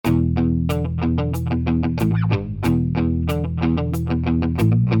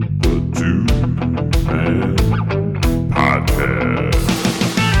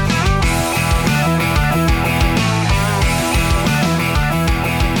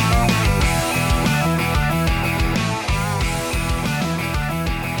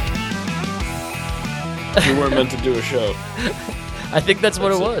We weren't meant to do a show. I think that's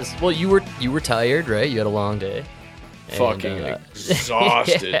what it was. Well, you were tired, right? You had a long day. Fucking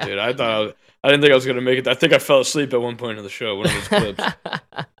exhausted, yeah. Dude. I didn't think I was gonna make it. I think I fell asleep at one point in the show. One of those clips.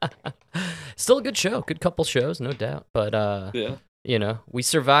 Still a good show. Good couple shows, no doubt. But yeah. You know, we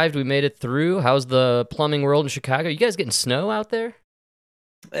survived. We made it through. How's the plumbing world in Chicago? You guys getting snow out there?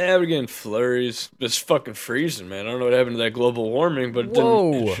 Yeah, we're getting flurries. It's fucking freezing, man. I don't know what happened to that global warming, but it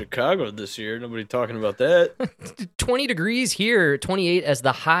didn't in Chicago this year. Nobody talking about that. 20 degrees here, 28 as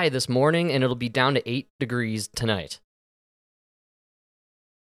the high this morning, and it'll be down to 8 degrees tonight.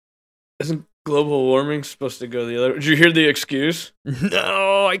 Isn't global warming supposed to go the other way? Did you hear the excuse?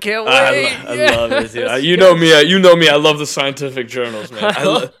 No, I can't wait. I love it, dude. You know me. I love the scientific journals, man.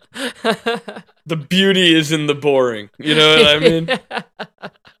 The beauty is in the boring. You know what I mean?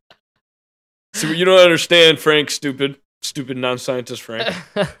 See, you don't understand, Frank. Stupid non-scientist Frank.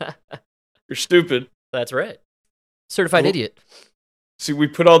 You're stupid. That's right. Certified idiot. See, we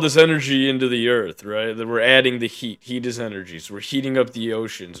put all this energy into the earth, right? That we're adding the heat. Heat is energy. So we're heating up the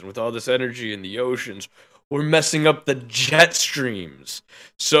oceans. And with all this energy in the oceans, we're messing up the jet streams.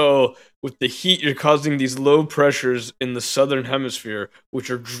 So with the heat, you're causing these low pressures in the southern hemisphere, which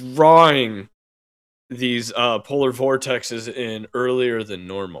are drawing these polar vortexes in earlier than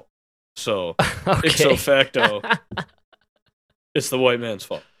normal. So, ipso facto, it's the white man's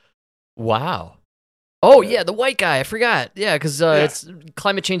fault. Wow. Oh, yeah, the white guy. I forgot. Yeah, because it's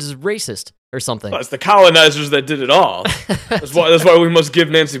climate change is racist or something. Well, it's the colonizers that did it all. That's why we must give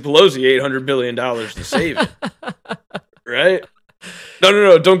Nancy Pelosi $800 billion to save it. Right?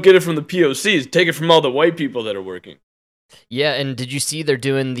 No. Don't get it from the POCs. Take it from all the white people that are working. Yeah, and did you see they're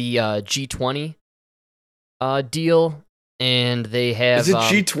doing the G20 deal? And they have... Is it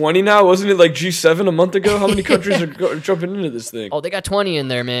G20 now? Wasn't it like G7 a month ago? How many countries are jumping into this thing? Oh, they got 20 in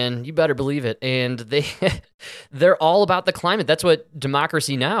there, man. You better believe it. And they're all about the climate. That's what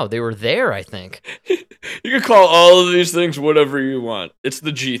Democracy Now! They were there, I think. You can call all of these things whatever you want. It's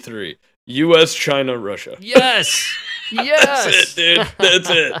the G3. U.S., China, Russia. Yes! Yes! That's it, dude. That's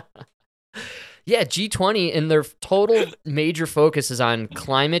it. Yeah, G20, and their total major focus is on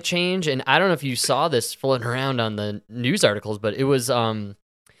climate change. And I don't know if you saw this floating around on the news articles, but it was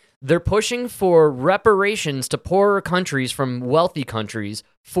they're pushing for reparations to poorer countries from wealthy countries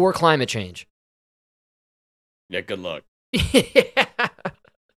for climate change. Yeah, good luck.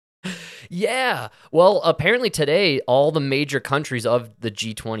 Yeah. Well, apparently today, all the major countries of the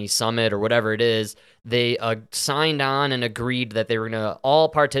G20 summit or whatever it is, they signed on and agreed that they were going to all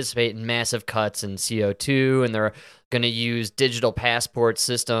participate in massive cuts in CO2, and they're going to use digital passport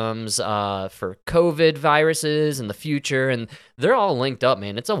systems for COVID viruses in the future, and they're all linked up,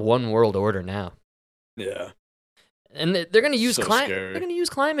 man. It's a one world order now. Yeah. And they're going to use They're going to use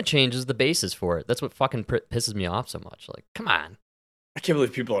climate change as the basis for it. That's what fucking pisses me off so much. Like, come on. I can't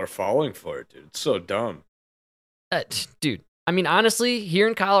believe people are falling for it, dude. It's so dumb. Dude, I mean, honestly, here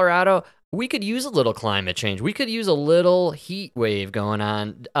in Colorado, we could use a little climate change. We could use a little heat wave going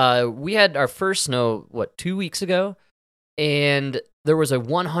on. We had our first snow, 2 weeks ago? And there was a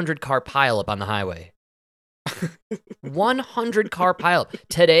 100-car pileup on the highway. 100-car pileup.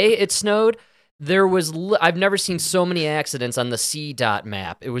 Today, it snowed. There was... I've never seen so many accidents on the CDOT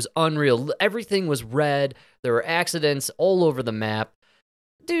map. It was unreal. Everything was red. There were accidents all over the map.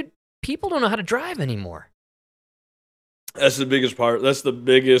 Dude, people don't know how to drive anymore. That's the biggest part. That's the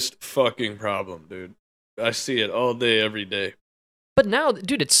biggest fucking problem, dude. I see it all day, every day. But now,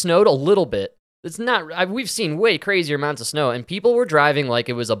 dude, it snowed a little bit. It's not... we've seen way crazier amounts of snow, and people were driving like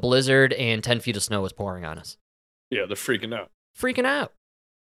it was a blizzard and 10 feet of snow was pouring on us. Yeah, they're freaking out. Freaking out.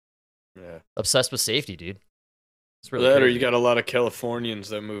 Yeah. Obsessed with safety, dude. It's really that crazy. Or you got a lot of Californians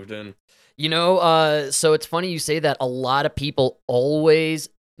that moved in. You know, so it's funny you say that. A lot of people always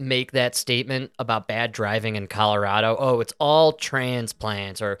make that statement about bad driving in Colorado. Oh, it's all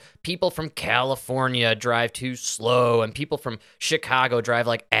transplants, or people from California drive too slow, and people from Chicago drive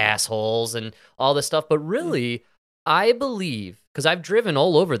like assholes, and all this stuff. But really, I believe, because I've driven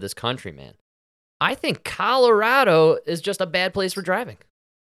all over this country, man, I think Colorado is just a bad place for driving.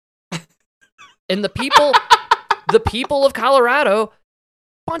 And the people of Colorado,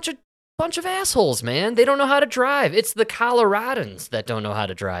 bunch of assholes, man. They don't know how to drive. It's the Coloradans that don't know how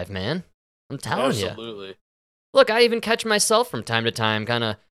to drive, man. I'm telling you. Absolutely. Look, I even catch myself from time to time kind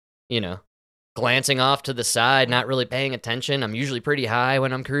of, glancing off to the side, not really paying attention. I'm usually pretty high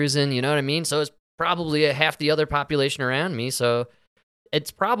when I'm cruising, you know what I mean? So it's probably half the other population around me, so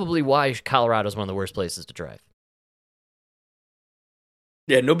it's probably why Colorado is one of the worst places to drive.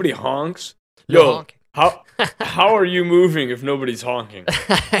 Yeah, nobody honks. No Yo, honking. How are you moving if nobody's honking?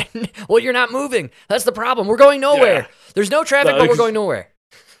 Well, you're not moving. That's the problem. We're going nowhere. Yeah. There's no traffic, but we're going nowhere.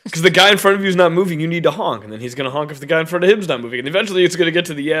 Because the guy in front of you is not moving, you need to honk, and then he's gonna honk if the guy in front of him's not moving, and eventually it's gonna get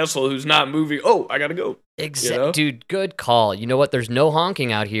to the asshole who's not moving. Oh, I gotta go. Exactly, You know? dude. Good call. You know what? There's no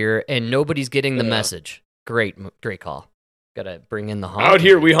honking out here, and nobody's getting the message. Great call. Gotta bring in the honk. Out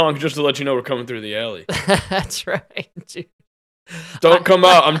here, we honk just to let you know we're coming through the alley. That's right, dude. Don't come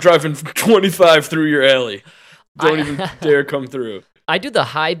out. I'm driving 25 through your alley. Don't even dare come through. I do the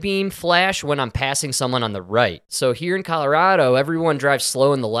high beam flash when I'm passing someone on the right. So here in Colorado, everyone drives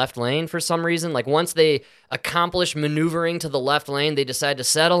slow in the left lane for some reason. Like once they accomplish maneuvering to the left lane, they decide to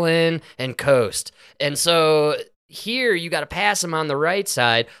settle in and coast. And so here you got to pass them on the right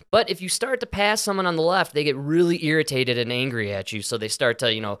side. But if you start to pass someone on the left, they get really irritated and angry at you. So they start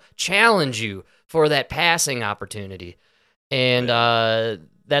to, challenge you for that passing opportunity. And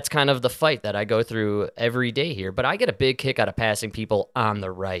that's kind of the fight that I go through every day here. But I get a big kick out of passing people on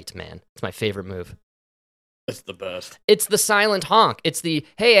the right, man. It's my favorite move. That's the best. It's the silent honk. It's the,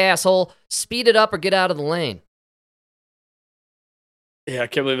 hey, asshole, speed it up or get out of the lane. Yeah, I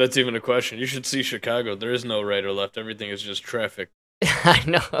can't believe that's even a question. You should see Chicago. There is no right or left. Everything is just traffic. I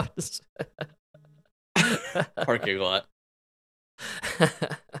know. Parking lot.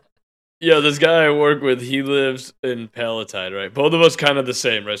 Yeah, this guy I work with, he lives in Palatine, right? Both of us kind of the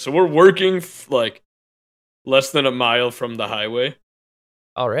same, right? So we're working like less than a mile from the highway.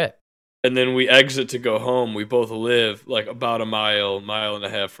 All right. And then we exit to go home. We both live like about a mile and a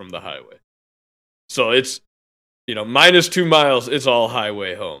half from the highway. So it's, minus 2 miles, it's all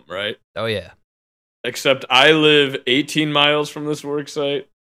highway home, right? Oh, yeah. Except I live 18 miles from this work site,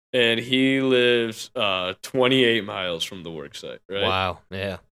 and he lives 28 miles from the work site, right? Wow,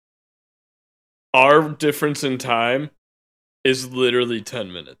 yeah. Our difference in time is literally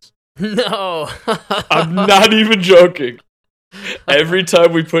 10 minutes. No. I'm not even joking. Every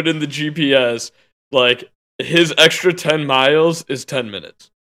time we put in the GPS, like, his extra 10 miles is 10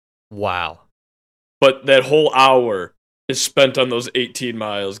 minutes. Wow. But that whole hour is spent on those 18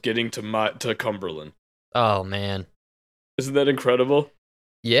 miles getting to Cumberland. Oh, man. Isn't that incredible?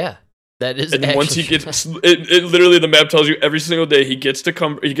 Yeah. That is. And once he gets it literally the map tells you every single day he gets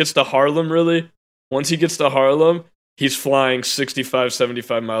to Harlem, really. Once he gets to Harlem, he's flying 65,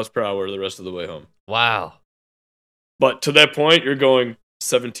 75 miles per hour the rest of the way home. Wow. But to that point, you're going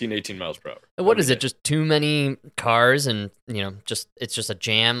 17, 18 miles per hour. What is it? Just too many cars and, it's just a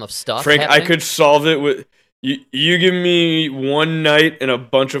jam of stuff Frank, happening? I could solve it with... You give me one night and a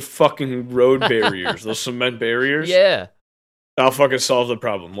bunch of fucking road barriers, those cement barriers. Yeah. I'll fucking solve the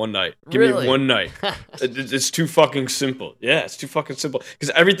problem one night. Give Really? me one night. It's too fucking simple. Yeah, it's too fucking simple. Because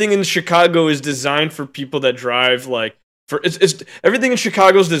everything in Chicago is designed for people that drive it's everything in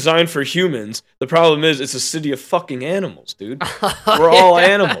Chicago is designed for humans. The problem is it's a city of fucking animals, dude. We're all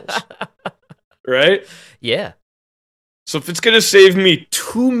animals, right? Yeah. So if it's gonna save me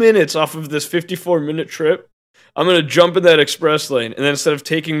 2 minutes off of this 54-minute trip, I'm going to jump in that express lane, and then instead of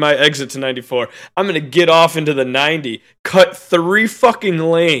taking my exit to 94, I'm going to get off into the 90, cut 3 fucking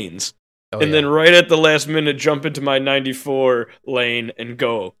lanes, then right at the last minute jump into my 94 lane and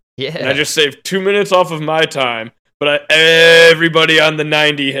go. Yeah. And I just saved 2 minutes off of my time, but everybody on the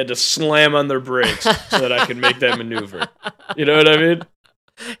 90 had to slam on their brakes so that I could make that maneuver. You know what I mean?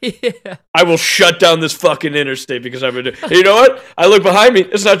 Yeah. I will shut down this fucking interstate because I'm gonna do. You know what? I look behind me.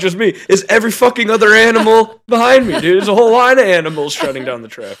 It's not just me. It's every fucking other animal behind me, dude. There's a whole line of animals shutting down the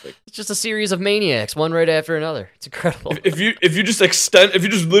traffic. It's just a series of maniacs, one right after another. It's incredible. If you just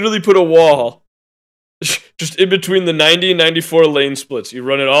literally put a wall just in between the 90 and 94 lane splits, you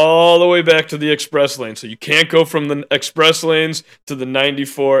run it all the way back to the express lane, so you can't go from the express lanes to the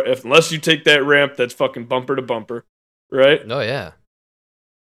 94 unless you take that ramp that's fucking bumper to bumper, right? Oh yeah.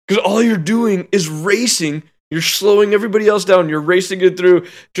 Because all you're doing is racing. You're slowing everybody else down. You're racing it through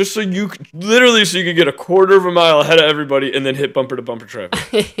just so you can get a quarter of a mile ahead of everybody and then hit bumper to bumper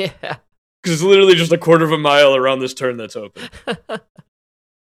traffic. Yeah. Because it's literally just a quarter of a mile around this turn that's open.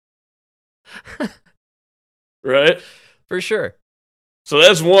 Right? For sure. So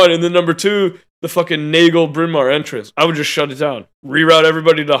that's one. And then number 2, the fucking Nagel Bryn Mawr entrance. I would just shut it down. Reroute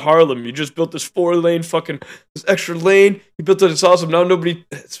everybody to Harlem. You just built this 4-lane this extra lane. You built it. It's awesome. Now nobody.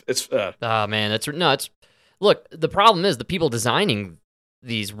 Oh man, that's nuts. Look, the problem is the people designing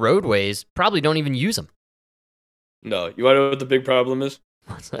these roadways probably don't even use them. No, you want to know what the big problem is?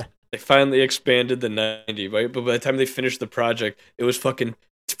 What's that? They finally expanded the 90, right? But by the time they finished the project, it was fucking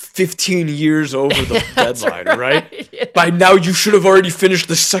 15 years over the deadline, right? Yeah. By now, you should have already finished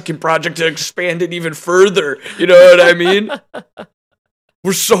the second project to expand it even further. You know what I mean?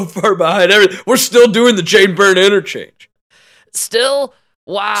 We're so far behind everything. We're still doing the Jane Byrne interchange. Still?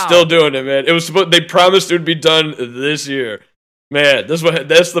 Wow. Still doing it, man. It was they promised it would be done this year. Man,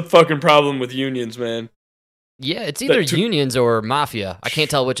 that's the fucking problem with unions, man. Yeah, it's either unions or mafia. I can't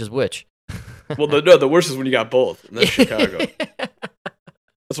tell which is which. Well, the worst is when you got both, and that's Chicago.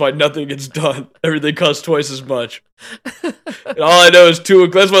 That's why nothing gets done. Everything costs twice as much. And all I know is 2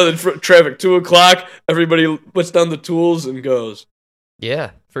 o'clock. That's why the traffic, 2 o'clock, everybody puts down the tools and goes.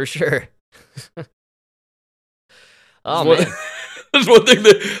 Yeah, for sure. Oh, man. There's one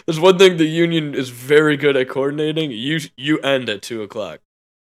thing the union is very good at coordinating. You end at 2 o'clock.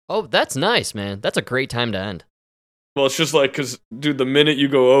 Oh, that's nice, man. That's a great time to end. Well, it's just like, because, dude, the minute you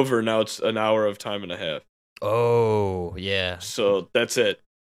go over, now it's an hour of time and a half. Oh, yeah. So that's it.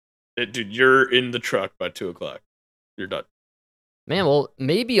 Dude, you're in the truck by 2 o'clock. You're done. Man, well,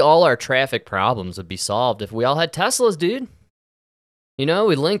 maybe all our traffic problems would be solved if we all had Teslas, dude. You know,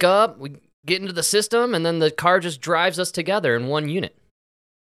 we link up, we get into the system, and then the car just drives us together in one unit.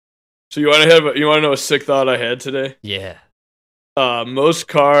 So you want to know a sick thought I had today? Yeah. Most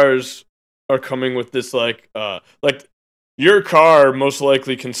cars are coming with this like your car most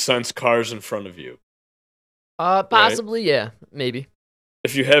likely can sense cars in front of you. Possibly, right? Yeah, maybe.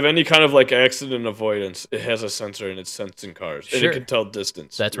 If you have any kind of like accident avoidance, it has a sensor and it's sensing cars, Sure. and it can tell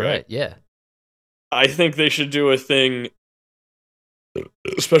distance. That's right. Yeah. I think they should do a thing,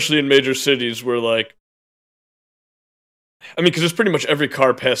 especially in major cities, where like, I mean, because it's pretty much every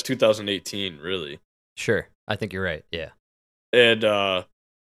car past 2018, really. Sure, I think you're right. Yeah. And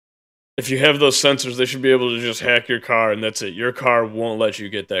if you have those sensors, they should be able to just hack your car, and that's it. Your car won't let you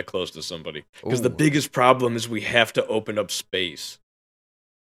get that close to somebody. Because the biggest problem is we have to open up space.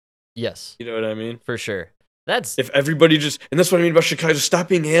 Yes. You know what I mean? For sure. If everybody and that's what I mean about Chicago, stop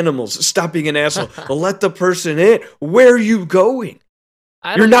being animals, stop being an asshole. Let the person in. Where are you going?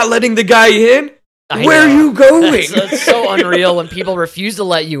 You're not letting the guy in? Where are you going? That's so unreal when people refuse to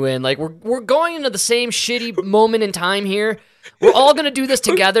let you in. Like, we're going into the same shitty moment in time here. We're all going to do this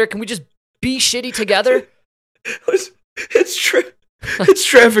together. Can we just be shitty together? It's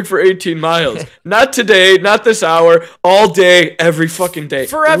traffic for 18 miles. Not today, not this hour, all day, every fucking day.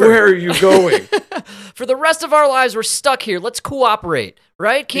 Forever. Where are you going? For the rest of our lives, we're stuck here. Let's cooperate,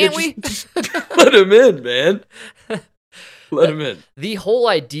 right? Can't we? Just let him in, man. Let him in. The whole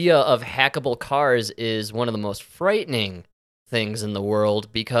idea of hackable cars is one of the most frightening things in the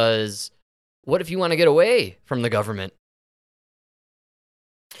world, because what if you want to get away from the government?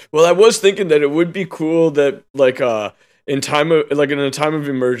 Well, I was thinking that it would be cool that, like, in a time of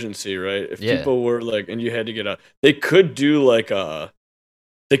emergency, right? If people were like, and you had to get out, they could do like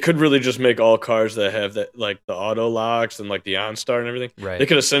they could really just make all cars that have that, like the auto locks and like the OnStar and everything. Right. They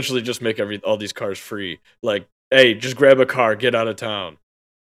could essentially just make all these cars free. Like, hey, just grab a car, get out of town.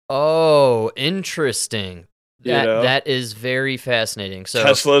 Oh, interesting. That that is very fascinating. So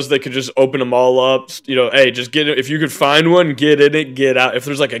Teslas, they could just open them all up. You know, hey, just get it. If you could find one, get in it, get out. If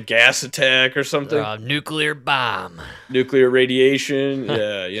there's like a gas attack or something, nuclear bomb, nuclear radiation,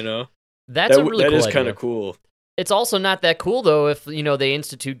 yeah, you know, that's a really cool is idea. kind of cool. It's also not that cool though if they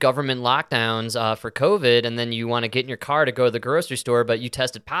institute government lockdowns for COVID, and then you want to get in your car to go to the grocery store, but you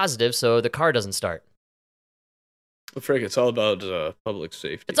tested positive, so the car doesn't start. Well, Frank, it's all about public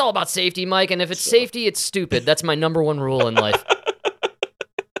safety. It's all about safety, Mike, and if it's safety, it's stupid. That's my number one rule in life.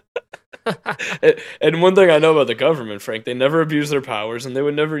 And one thing I know about the government, Frank, they never abuse their powers, and they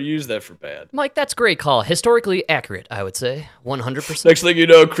would never use that for bad. Mike, that's a great call. Historically accurate, I would say. 100%. Next thing you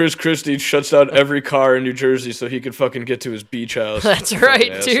know, Chris Christie shuts down every car in New Jersey so he could fucking get to his beach house. That's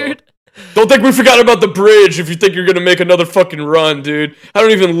right, dude. Don't think we forgot about the bridge if you think you're going to make another fucking run, dude. I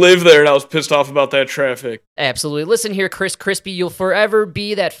don't even live there, and I was pissed off about that traffic. Absolutely. Listen here, Chris Crispy. You'll forever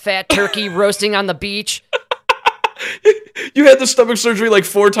be that fat turkey roasting on the beach. You had the stomach surgery like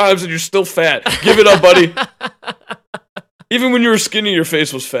 4 times, and you're still fat. Give it up, buddy. Even when you were skinny, your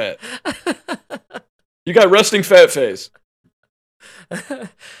face was fat. You got resting fat face.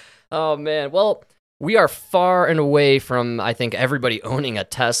 Oh, man. Well, we are far and away from, I think, everybody owning a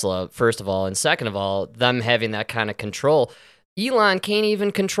Tesla, first of all, and second of all, them having that kind of control. Elon can't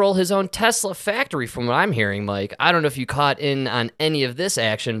even control his own Tesla factory, from what I'm hearing, Mike. I don't know if you caught in on any of this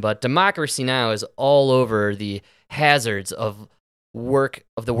action, but Democracy Now! Is all over the hazards of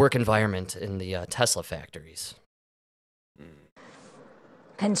the work environment in the Tesla factories.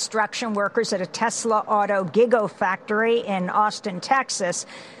 Construction workers at a Tesla Auto Gigafactory in Austin, Texas,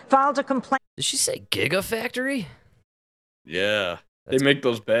 filed a complaint. Did she say Gigafactory? Yeah, they make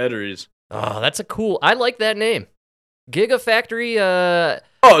those batteries. Oh, that's I like that name. Gigafactory,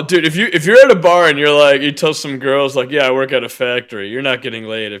 Oh, dude, if you're at a bar and you're like, you tell some girls like, yeah, I work at a factory, you're not getting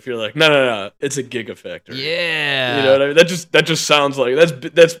laid. If you're like, no, it's a gigafactory. Yeah. You know what I mean? That just sounds like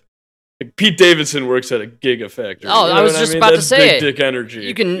that's like Pete Davidson works at a gigafactory. Oh, you know I was what just mean? about to That's say big dick energy.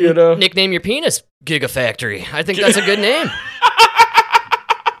 You can know? nickname your penis Gigafactory. I think that's a good name.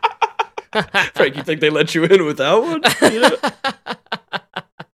 Frank, you think they let you in without one? You know?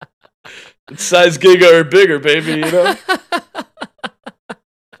 It's size giga or bigger, baby, you know?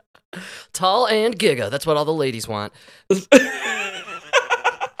 Tall and giga. That's what all the ladies want.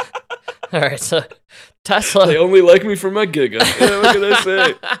 All right, so Tesla. They only like me for my giga. Yeah, what can I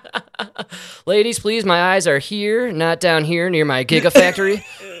say? Ladies, please, my eyes are here, not down here near my Gigafactory.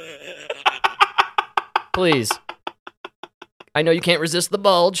 Please. I know you can't resist the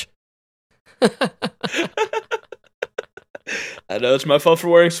bulge. I know it's my fault for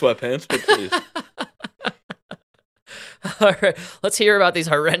wearing sweatpants, but please. All right, let's hear about these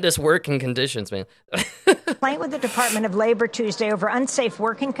horrendous working conditions, man. Complaint with the Department of Labor Tuesday over unsafe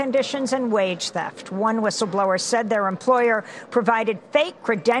working conditions and wage theft. One whistleblower said their employer provided fake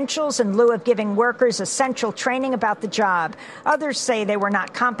credentials in lieu of giving workers essential training about the job. Others say they were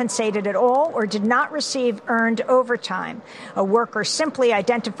not compensated at all or did not receive earned overtime. A worker simply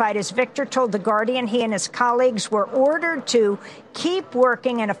identified as Victor told The Guardian he and his colleagues were ordered to keep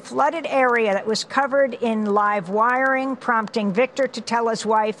working in a flooded area that was covered in live wiring, prompting Victor to tell his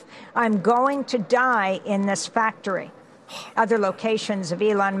wife, "I'm going to die in this factory." Other locations of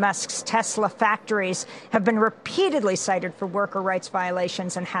Elon Musk's Tesla factories have been repeatedly cited for worker rights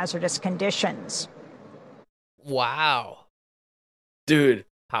violations and hazardous conditions. Wow. Dude.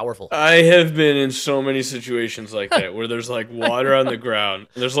 Powerful. I have been in so many situations like that where there's like water on the ground.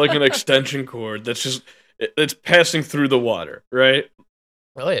 And there's like an extension cord it's passing through the water, right?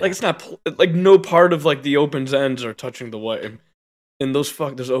 Oh, yeah. Like it's not like no part of like the open ends are touching the water. And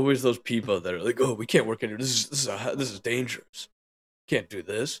there's always those people that are like, "Oh, we can't work in here. This is dangerous. Can't do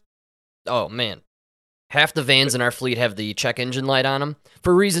this." Oh man, half the vans in our fleet have the check engine light on them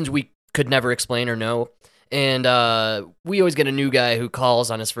for reasons we could never explain or know. And we always get a new guy who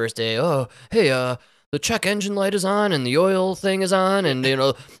calls on his first day. "Oh, hey, the check engine light is on, and the oil thing is on, and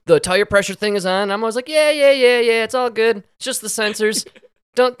the tire pressure thing is on." I'm always like, "Yeah, it's all good. It's just the sensors.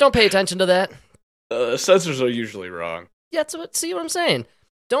 Don't pay attention to that." Sensors are usually wrong. Yeah, see what I'm saying?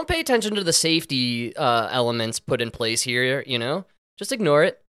 Don't pay attention to the safety elements put in place here, Just ignore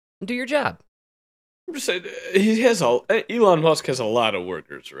it and do your job. I'm just saying, Elon Musk has a lot of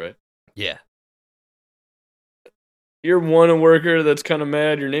workers, right? Yeah. You're one worker that's kind of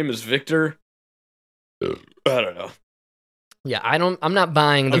mad. Your name is Victor. I don't know. Yeah, I'm not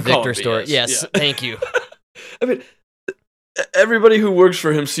buying the Victor story. Yes, yeah. Thank you. I mean, everybody who works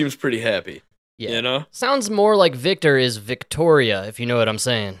for him seems pretty happy. Yeah. Sounds more like Victor is Victoria, if you know what I'm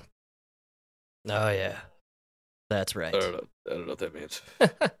saying. Oh, yeah. That's right. I don't know what that means. I'm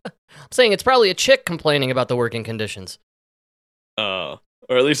saying it's probably a chick complaining about the working conditions. Or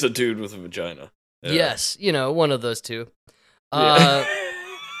at least a dude with a vagina. Yeah. Yes, one of those two. The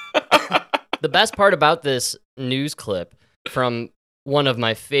best part about this news clip from one of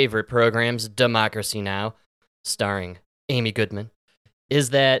my favorite programs, Democracy Now!, starring Amy Goodman,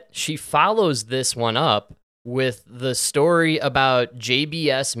 is that she follows this one up with the story about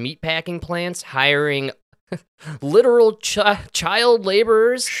JBS meatpacking plants hiring literal child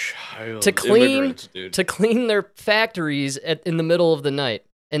laborers to clean their factories in the middle of the night.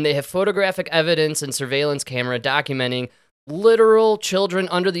 And they have photographic evidence and surveillance camera documenting literal children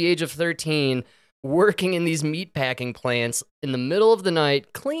under the age of 13 working in these meatpacking plants in the middle of the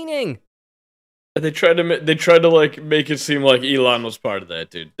night cleaning. They tried to like make it seem like Elon was part of that,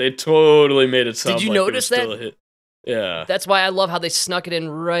 dude. They totally made it sound. Did you like notice it was that? Still a hit. Yeah. That's why I love how they snuck it in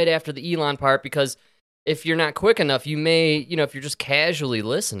right after the Elon part, because if you're not quick enough, you may, if you're just casually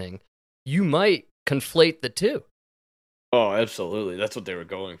listening, you might conflate the two. Oh, absolutely. That's what they were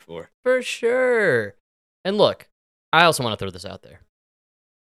going for. For sure. And look, I also want to throw this out there.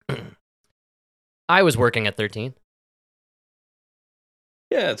 I was working at 13.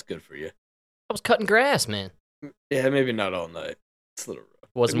 Yeah, that's good for you. I was cutting grass, man. Yeah, maybe not all night. It's a little rough.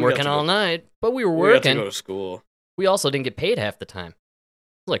 Wasn't working all night, but we were working. We had to go to school. We also didn't get paid half the time.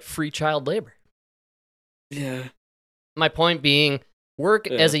 It was like free child labor. Yeah. My point being, work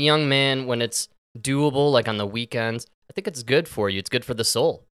as a young man when it's doable, like on the weekends. I think it's good for you. It's good for the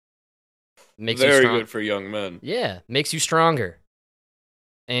soul. Makes you very good for young men. Yeah, makes you stronger.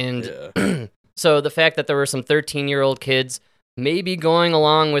 And so the fact that there were some 13-year-old kids maybe going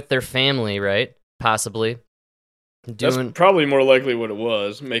along with their family, right? Possibly. That's probably more likely what it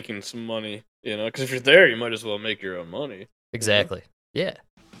was, making some money, because if you're there, you might as well make your own money. Exactly. Yeah.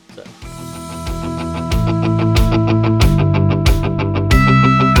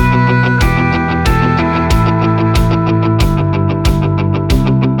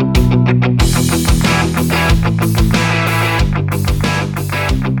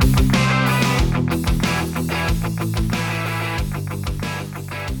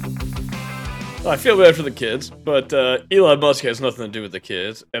 I feel bad for the kids, but Elon Musk has nothing to do with the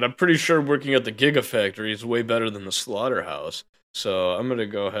kids, and I'm pretty sure working at the Gigafactory is way better than the slaughterhouse. So I'm gonna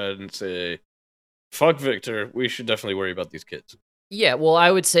go ahead and say, fuck Victor. We should definitely worry about these kids. Yeah, well, I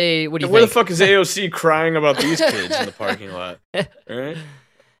would say, what do you Where think? the fuck is AOC crying about these kids in the parking lot? All right,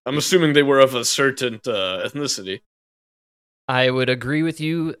 I'm assuming they were of a certain ethnicity. I would agree with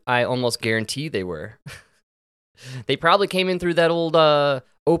you. I almost guarantee they were. They probably came in through that old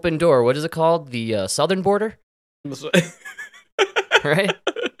open door. What is it called? The southern border, right?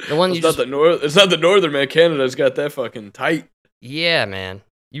 The one It's not the north. It's not the northern, man. Canada's got that fucking tight. Yeah, man.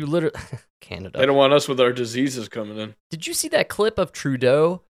 You literally Canada. They don't want us with our diseases coming in. Did you see that clip of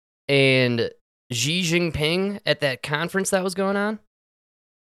Trudeau and Xi Jinping at that conference that was going on?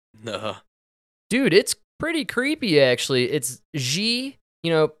 Nah. Dude, it's pretty creepy, actually. It's Xi,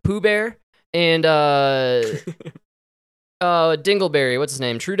 Pooh Bear, and Dingleberry, what's his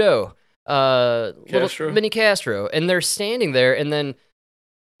name? Trudeau. Castro? Mini Castro. And they're standing there, and then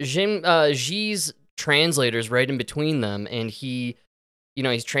Xi's translator's right in between them, and he's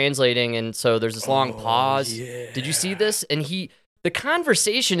translating, and so there's this long pause. Yeah. Did you see this? And the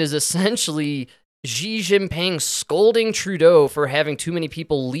conversation is essentially Xi Jinping scolding Trudeau for having too many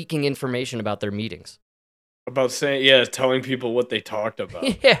people leaking information about their meetings. About saying, telling people what they talked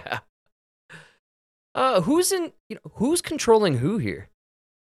about. Yeah. Who's controlling who here?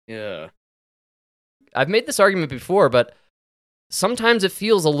 Yeah. I've made this argument before, but sometimes it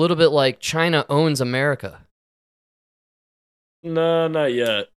feels a little bit like China owns America. No, not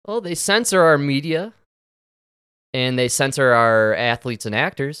yet. Well, they censor our media, and they censor our athletes and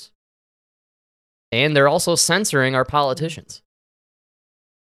actors, and they're also censoring our politicians.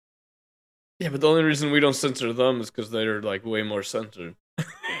 Yeah, but the only reason we don't censor them is because they're like way more censored.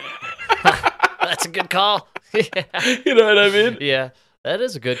 That's a good call. You know what I mean? Yeah, that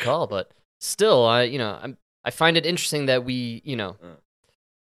is a good call, but still, I find it interesting that we,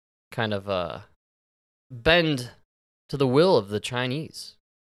 kind of bend to the will of the Chinese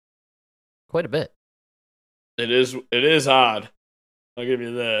quite a bit. It is odd. I'll give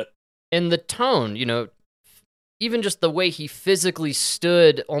you that. And the tone, even just the way he physically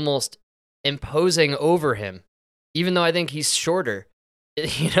stood, almost imposing over him, even though I think he's shorter.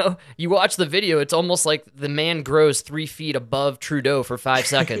 You watch the video, it's almost like the man grows 3 feet above Trudeau for 5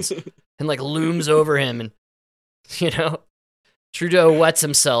 seconds and like looms over him, and Trudeau wets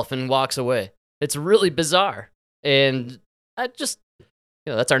himself and walks away. It's really bizarre. And I just,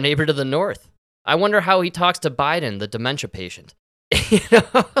 that's our neighbor to the north. I wonder how he talks to Biden, the dementia patient.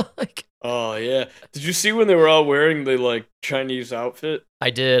 Oh yeah. Did you see when they were all wearing the Chinese outfit? I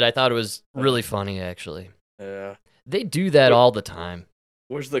did. I thought it was really funny, actually. Yeah. They do that all the time.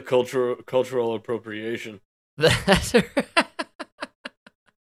 Where's the cultural appropriation?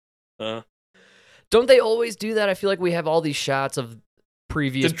 Don't they always do that? I feel like we have all these shots of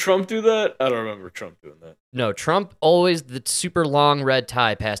previous. Did Trump do that? I don't remember Trump doing that. No, Trump always the super long red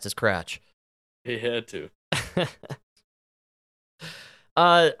tie past his crotch. He had to.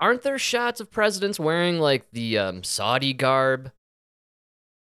 Aren't there shots of presidents wearing the Saudi garb?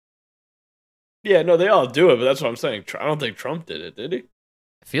 Yeah, no, they all do it, but that's what I'm saying. I don't think Trump did it, did he?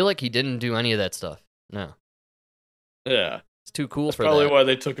 I feel like he didn't do any of that stuff. No. Yeah. It's too cool that's for probably that. Why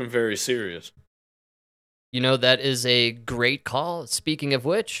they took him very serious. That is a great call. Speaking of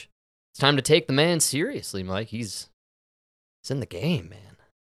which, it's time to take the man seriously, Mike. He's in the game, man.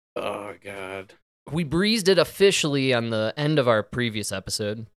 Oh, God. We breezed it officially on the end of our previous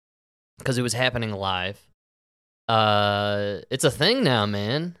episode because it was happening live. It's a thing now,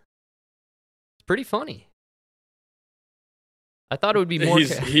 man. It's pretty funny. I thought it would be more.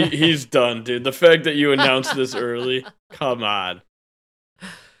 He's done, dude. The fact that you announced this early, come on.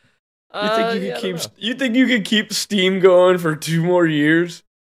 You think you could keep Steam going for 2 more years?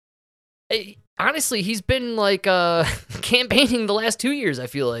 Hey, honestly, he's been campaigning the last 2 years. I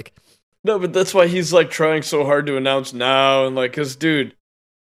feel like. No, but that's why he's trying so hard to announce now, and cause dude,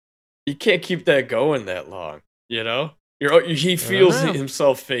 you can't keep that going that long. He feels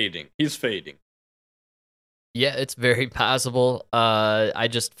himself fading. He's fading. Yeah, it's very possible. I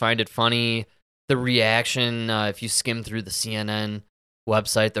just find it funny, the reaction. If you skim through the CNN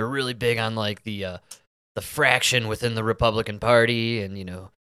website, they're really big on the fraction within the Republican Party, and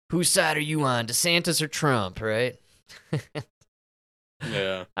whose side are you on, DeSantis or Trump, right?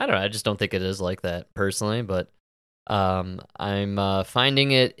 Yeah. I don't know. I just don't think it is like that personally, but I'm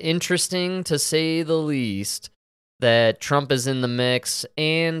finding it interesting to say the least that Trump is in the mix,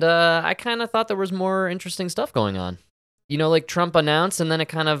 and I kind of thought there was more interesting stuff going on. You know, like Trump announced, and then it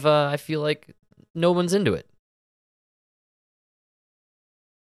kind of I feel like no one's into it.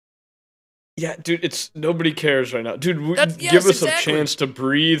 Yeah, dude, it's nobody cares right now. Dude, Yes, give us exactly. a chance to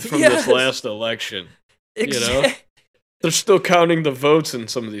breathe from Yes. this last election. You know? Exactly. They're still counting the votes in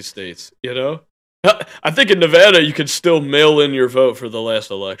some of these states, you know? I think in Nevada you could still mail in your vote for the last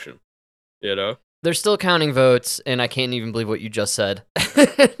election. You know? They're still counting votes, and I can't even believe what you just said.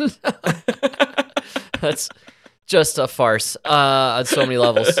 That's just a farce on so many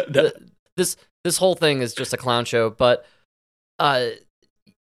levels. This whole thing is just a clown show, but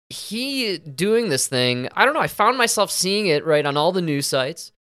he doing this thing, I don't know, I found myself seeing it right on all the news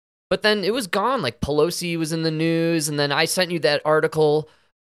sites, but then it was gone. Like Pelosi was in the news, and then I sent you that article.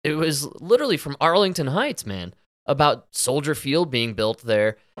 It was literally from Arlington Heights, man, about Soldier Field being built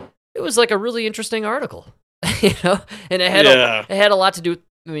there. It was like a really interesting article, you know, and it had a lot to do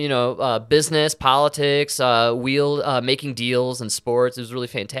with business, politics, making deals and sports. It was really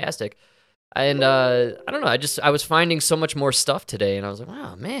fantastic. And I don't know, I was finding so much more stuff today, and I was like,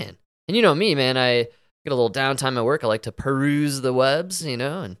 wow, man. And you know me, man, I get a little downtime at work. I like to peruse the webs, you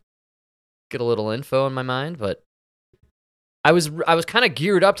know, and get a little info in my mind. But I was kind of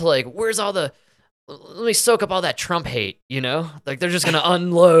geared up to like, where's all the, let me soak up all that Trump hate, you know? Like they're just gonna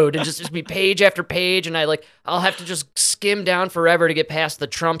unload and just be page after page, and I'll have to just skim down forever to get past the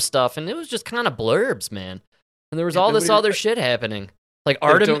Trump stuff. And it was just kind of blurbs, man. And there was all this other shit happening. Like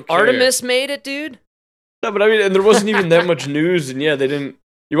Artemis made it, dude. No, but I mean, and there wasn't even that much news, and yeah, they didn't.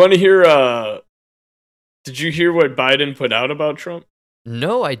 You want to hear? Did you hear what Biden put out about Trump?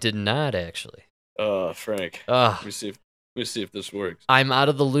 No, I did not actually. Frank. Let me see if this works. I'm out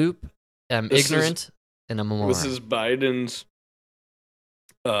of the loop. I'm ignorant, and I'm a moron. This is Biden's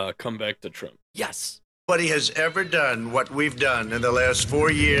comeback to Trump. Yes. Nobody has ever done what we've done in the last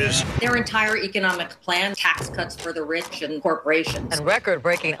 4 years. Their entire economic plan, tax cuts for the rich and corporations. And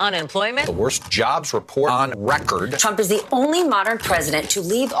record-breaking unemployment. The worst jobs report on record. Trump is the only modern president to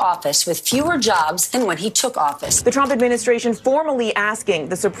leave office with fewer jobs than when he took office. The Trump administration formally asking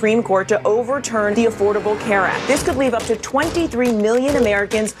the Supreme Court to overturn the Affordable Care Act. This could leave up to 23 million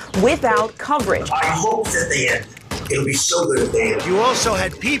Americans without coverage. I hope that they end. It'll be so good if they end. You also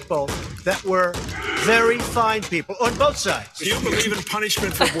had people that were very fine people on both sides. Do you believe in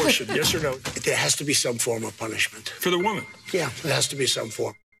punishment for abortion? Yes or no? There has to be some form of punishment. For the woman? Yeah, there has to be some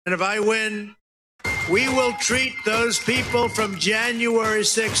form. And if I win, we will treat those people from January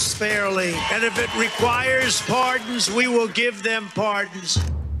 6th fairly. And if it requires pardons, we will give them pardons.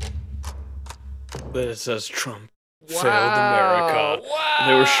 But it says Trump failed America. Wow. And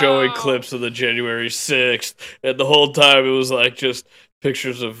they were showing clips of the January 6th, and the whole time it was like just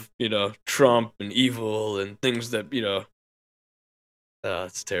pictures of, Trump and evil and things that,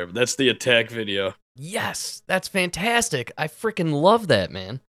 it's terrible. That's the attack video. Yes, that's fantastic. I freaking love that,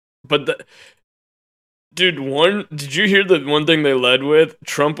 man. But did you hear the one thing they led with?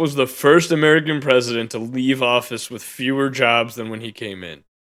 Trump was the first American president to leave office with fewer jobs than when he came in.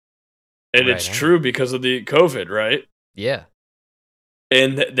 And it's true because of the COVID, right? Yeah.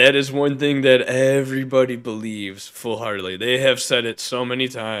 And that is one thing that everybody believes full-heartedly. They have said it so many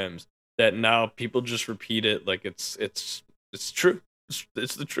times that now people just repeat it like it's true.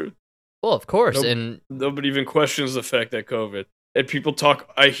 It's the truth. Well, of course. And nobody even questions the fact that COVID. And people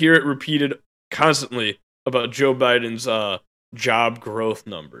I hear it repeated constantly about Joe Biden's job growth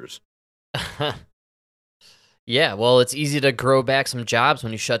numbers. Yeah, well, it's easy to grow back some jobs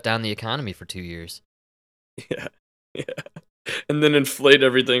when you shut down the economy for 2 years. Yeah. And then inflate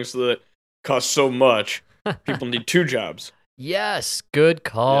everything so that it costs so much. People need 2 jobs. Yes, good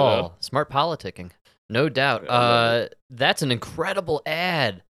call. Smart politicking. No doubt. That's an incredible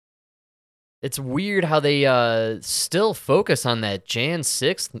ad. It's weird how they still focus on that Jan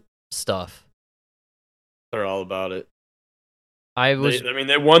 6th stuff. They're all about it.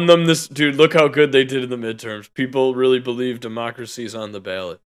 They won them this... Dude, look how good they did in the midterms. People really believe democracy's on the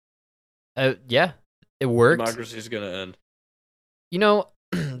ballot. Yeah, it worked. Democracy's going to end. You know,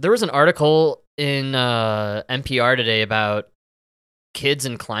 there was an article in NPR today about kids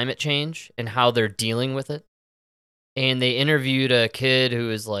and climate change and how they're dealing with it. And they interviewed a kid who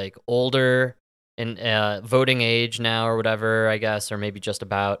is like older and voting age now or whatever, I guess, or maybe just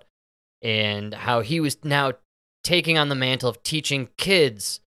about, and how he was now taking on the mantle of teaching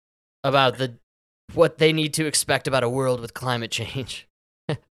kids about what they need to expect about a world with climate change.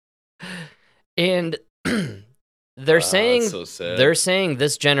 And They're saying so sad. they're saying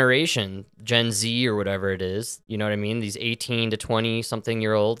this generation, Gen Z or whatever it is, you know what I mean? These 18 to 20 something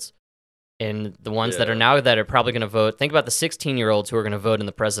year olds, and the ones that are now that are probably going to vote. Think about the 16-year-olds who are going to vote in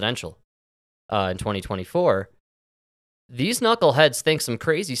the presidential in 2024. These knuckleheads think some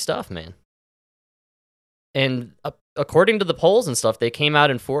crazy stuff, man. And according to the polls and stuff, they came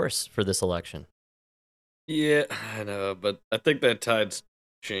out in force for this election. Yeah, I know, but I think that tide's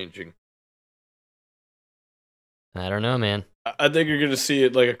changing. I don't know, man. I think you're going to see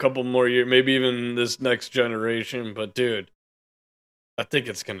it like a couple more years, maybe even this next generation. But, dude, I think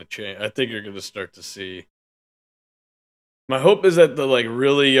it's going to change. I think you're going to start to see. My hope is that the like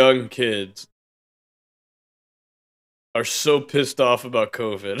really young kids are so pissed off about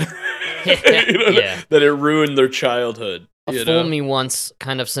COVID that it ruined their childhood. A fool me once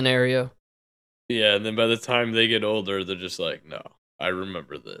kind of scenario. Yeah, and then by the time they get older, they're just like, no, I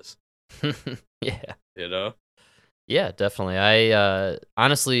remember this. Yeah. You know? Yeah, definitely. I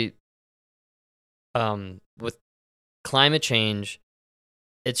honestly, with climate change,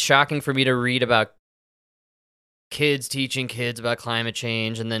 it's shocking for me to read about kids teaching kids about climate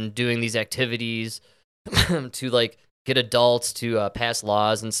change and then doing these activities to like get adults to pass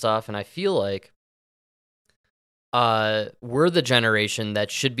laws and stuff. And I feel like we're the generation that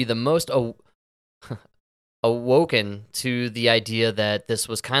should be the most awoken to the idea that this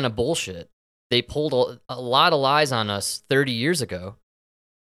was kind of bullshit. They pulled a lot of lies on us 30 years ago.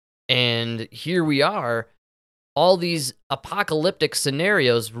 And here we are. All these apocalyptic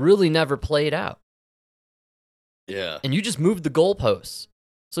scenarios really never played out. Yeah. And you just moved the goalposts.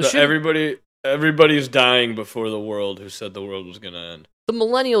 So everybody's dying before the world who said the world was going to end. The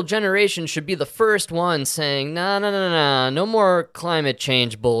millennial generation should be the first one saying, nah, no more climate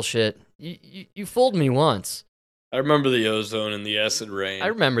change bullshit. You fooled me once. I remember the ozone and the acid rain. I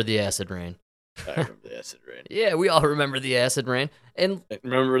remember the acid rain. I remember the acid rain. Yeah, we all remember the acid rain. And I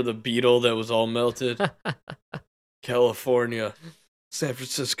remember the beetle that was all melted. California, San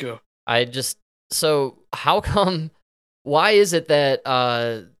Francisco. So how come, why is it that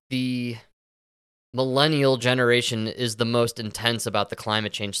the millennial generation is the most intense about the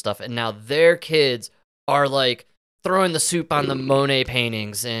climate change stuff, and now their kids are like throwing the soup on the Monet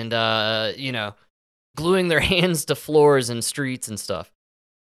paintings and, gluing their hands to floors and streets and stuff?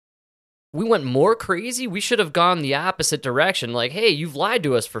 We went more crazy. We should have gone the opposite direction. Like, hey, you've lied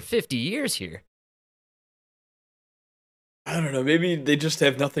to us for 50 years here. I don't know. Maybe they just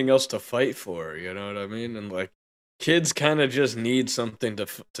have nothing else to fight for. You know what I mean? And like, kids kind of just need something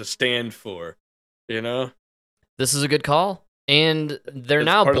to stand for. You know? This is a good call. And they're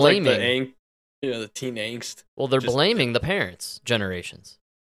now blaming. Like the teen angst. Well, they're blaming the parents' generations.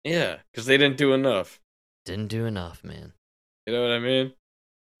 Yeah, because they didn't do enough. Didn't do enough, man. You know what I mean?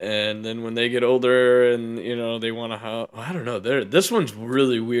 And then when they get older and, they want to I don't know. This one's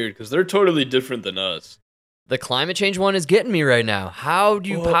really weird because they're totally different than us. The climate change one is getting me right now. How do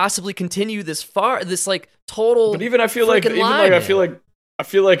you possibly continue this far? This like total. But even I feel like I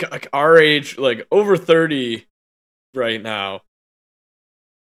feel like our age, like over 30 right now,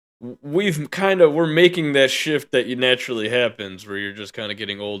 we're making that shift that naturally happens where you're just kind of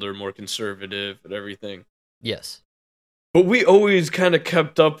getting older, more conservative and everything. Yes. But we always kind of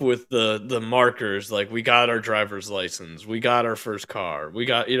kept up with the markers. Like, we got our driver's license. We got our first car. We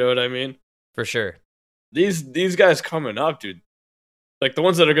got, you know what I mean? For sure. These guys coming up, dude. Like, the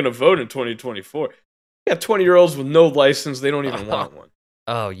ones that are going to vote in 2024. You got 20-year-olds with no license. They don't even want one.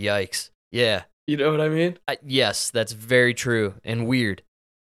 Oh, yikes. Yeah. You know what I mean? Yes, that's very true and weird.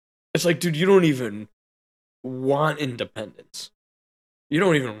 It's like, dude, you don't even want independence. You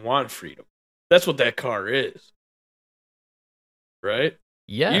don't even want freedom. That's what that car is. Right?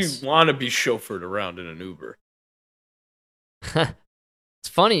 Yes. You want to be chauffeured around in an Uber. It's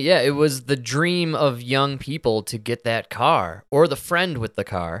funny, yeah. It was the dream of young people to get that car or the friend with the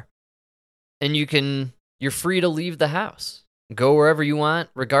car. And you're free to leave the house. Go wherever you want,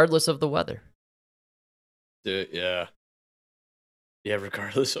 regardless of the weather. Dude, yeah. Yeah,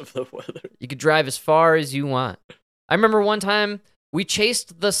 regardless of the weather. You could drive as far as you want. I remember one time we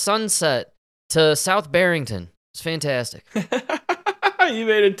chased the sunset to South Barrington. It was fantastic. You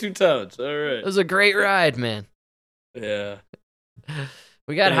made it 2 times. All right. It was a great ride, man. Yeah.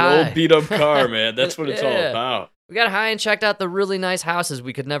 We got high. An old beat up car, man. That's what it's all about. We got high and checked out the really nice houses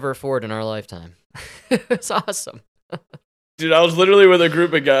we could never afford in our lifetime. It's awesome. Dude, I was literally with a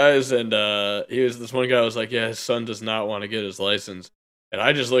group of guys, and this one guy was like, yeah, his son does not want to get his license. And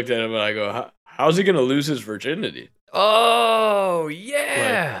I just looked at him and I go, how's he going to lose his virginity? Oh,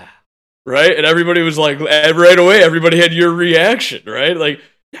 yeah. Right? And everybody was like, right away, everybody had your reaction, right? Like,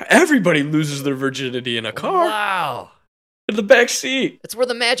 Everybody loses their virginity in a car. Wow. In the back seat. That's where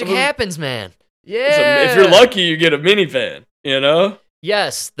the magic happens, man. Yeah. If you're lucky, you get a minivan, you know?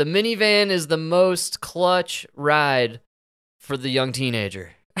 Yes, the minivan is the most clutch ride for the young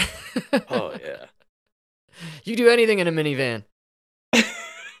teenager. Oh, yeah. You do anything in a minivan.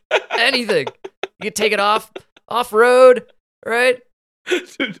 Anything. You can take it off-road, right?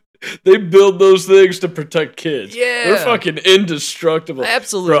 Dude, they build those things to protect kids. Yeah. They're fucking indestructible.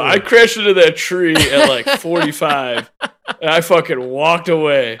 Absolutely. Bro, I crashed into that tree at like 45, and I fucking walked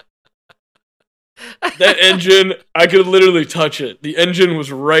away. That engine, I could literally touch it. The engine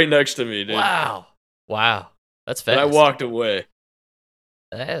was right next to me, dude. Wow. That's fast. And I walked away.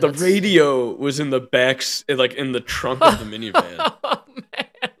 That's... The radio was in the back, like in the trunk of the minivan. Oh, man.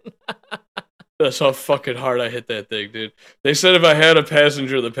 That's how fucking hard I hit that thing, dude. They said if I had a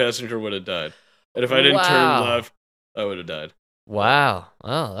passenger, the passenger would have died. And if I didn't turn left, I would have died. Wow.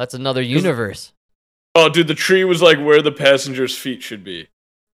 Oh, that's another universe. Oh, dude, the tree was like where the passenger's feet should be.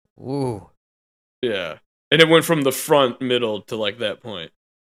 Ooh. Yeah. And it went from the front, middle to like that point.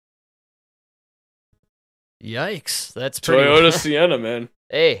 Yikes. That's pretty... Toyota Sienna, man.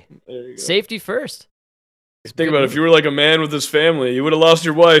 Hey, there you go. Safety first. Think about it. If you were like a man with his family, you would have lost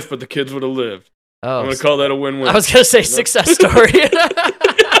your wife, but the kids would have lived. Oh, I'm going to call that a win-win. I was going to say success story.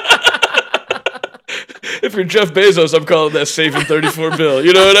 If you're Jeff Bezos, I'm calling that saving 34 bill.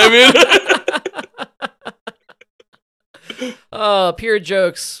 You know what I mean? Oh, pure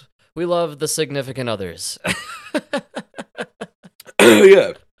jokes. We love the significant others.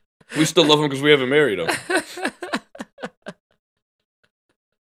 Yeah. We still love them because we haven't married them.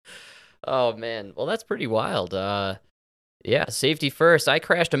 Oh, man. Well, that's pretty wild. Yeah, safety first. I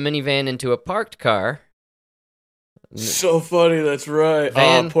crashed a minivan into a parked car. So funny, that's right.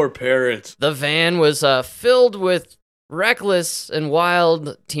 Oh, poor parents. The van was filled with reckless and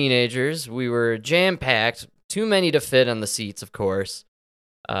wild teenagers. We were jam-packed, too many to fit on the seats, of course.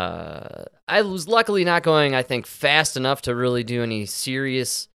 I was luckily not going, I think, fast enough to really do any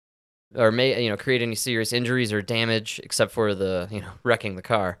serious, or create any serious injuries or damage, except for the, wrecking the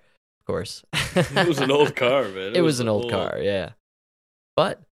car, of course. It was an old car, man. It was an old car, yeah.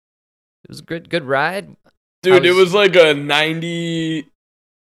 But it was a good ride. Dude, it was like a 90. It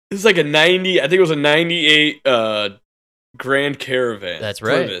was like a 90. I think it was a 98 Grand Caravan. That's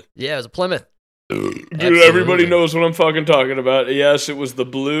right. Plymouth. Yeah, it was a Plymouth. Dude, everybody knows what I'm fucking talking about. Yes, it was the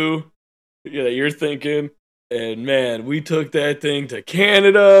blue. Yeah, you're thinking. And man, we took that thing to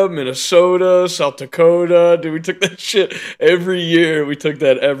Canada, Minnesota, South Dakota. Dude, we took that shit every year. We took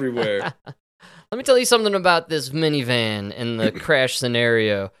that everywhere. Let me tell you something about this minivan and the crash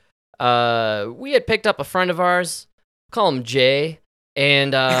scenario. We had picked up a friend of ours, call him Jay,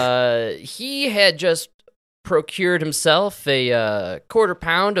 and he had just procured himself a quarter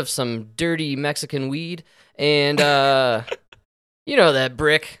pound of some dirty Mexican weed, and that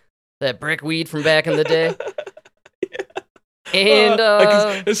brick weed from back in the day. And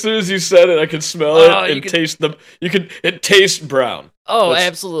as soon as you said it, I could smell it and taste them. It tastes brown. Oh,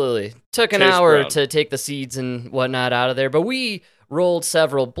 absolutely. Took an hour to take the seeds and whatnot out of there, but we rolled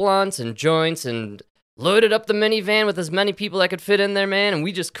several blunts and joints and loaded up the minivan with as many people that could fit in there, man, and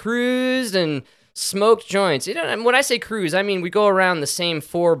we just cruised and smoked joints. When I say cruise, I mean we go around the same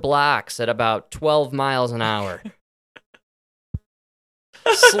 4 blocks at about 12 miles an hour.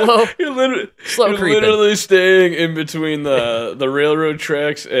 Slow You're creeping. literally staying in between the railroad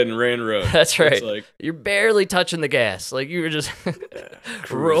tracks and Rand Road. That's right. It's like, you're barely touching the gas. Like you were just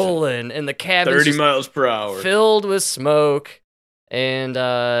rolling, and the cabin's 30 miles per hour, filled with smoke, and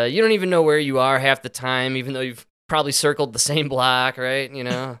you don't even know where you are half the time, even though you've probably circled the same block, right?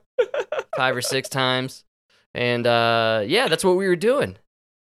 5 or 6 times. And that's what we were doing.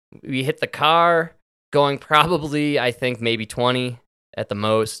 We hit the car, going probably, I think, maybe 20 at the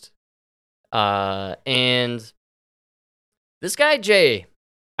most. And this guy, Jay,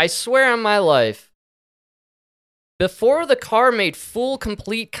 I swear on my life, before the car made full,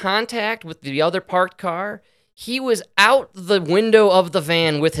 complete contact with the other parked car, he was out the window of the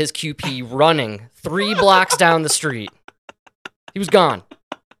van with his QP running 3 blocks down the street. He was gone.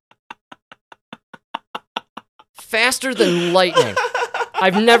 Faster than lightning.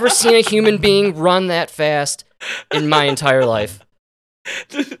 I've never seen a human being run that fast in my entire life.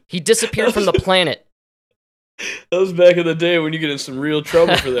 He disappeared from the planet. That was back in the day when you get in some real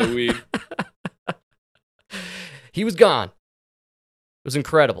trouble for that weed. He was gone. It was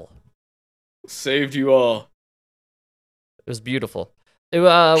incredible. Saved you all. It was beautiful.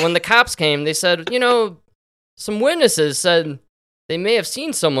 When the cops came, they said, some witnesses said they may have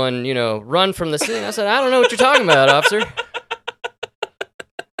seen someone, run from the scene. I said, I don't know what you're talking about, officer.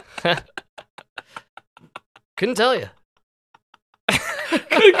 Couldn't tell you.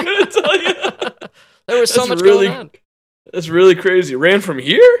 Couldn't tell you. There was so much going on. That's really crazy. Ran from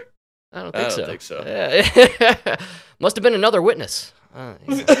here? I don't think think so. Yeah. Must have been another witness.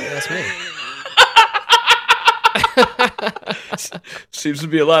 That's me. Seems to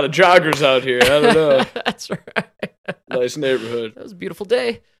be a lot of joggers out here. I don't know. That's right. Nice neighborhood. That was a beautiful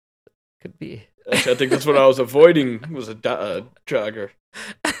day. Could be. Actually, I think that's what I was avoiding was a jogger.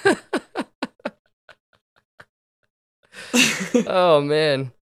 Oh,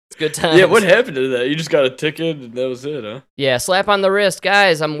 man. It's good times. Yeah, what happened to that? You just got a ticket and that was it, huh? Yeah, slap on the wrist.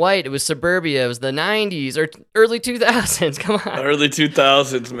 Guys, I'm white. It was suburbia. It was the 90s or early 2000s. Come on. Early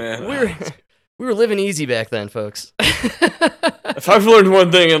 2000s, man. We were living easy back then, folks. If I've learned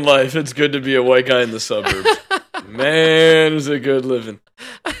one thing in life, it's good to be a white guy in the suburbs. Man, is it good living.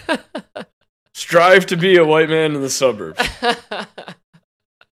 Strive to be a white man in the suburbs.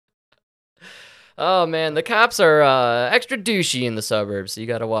 Oh, man, the cops are extra douchey in the suburbs, so you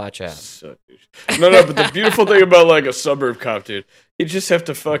gotta watch out. So no, but the beautiful thing about, like, a suburb cop, dude, you just have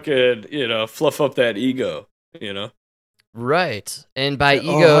to fucking, fluff up that ego, Right. And by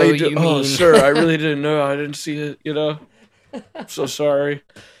ego, you mean... Oh, sir, I really didn't know. I didn't see it, I'm so sorry.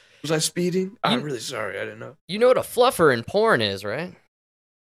 Was I speeding? I'm really sorry. I didn't know. You know what a fluffer in porn is, right?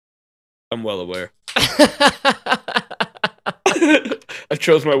 I'm well aware. I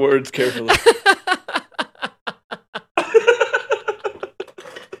chose my words carefully.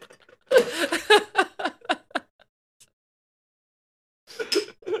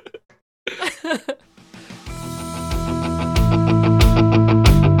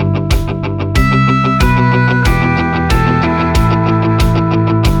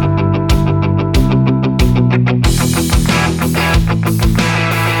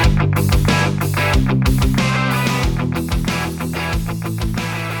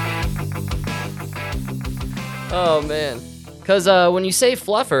 Oh, man. Because when you say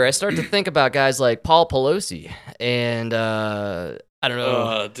fluffer, I start to think about guys like Paul Pelosi. And, I don't know.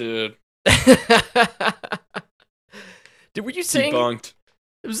 Oh, dude. Were you saying... Debunked.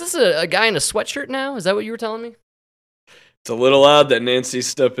 Was this a guy in a sweatshirt now? Is that what you were telling me? It's a little odd that Nancy's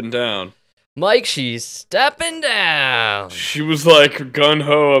stepping down. Mike, she's stepping down. She was like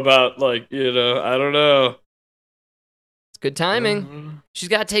gun-ho about, like, I don't know. It's good timing. She's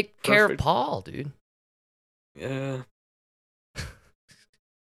got to take care of Paul, dude. Yeah.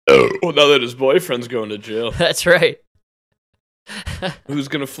 Well, now that his boyfriend's going to jail. That's right. Who's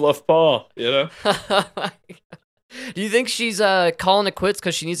going to fluff Paul, Do you think she's calling it quits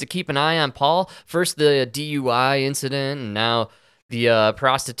because she needs to keep an eye on Paul? First the DUI incident, and now the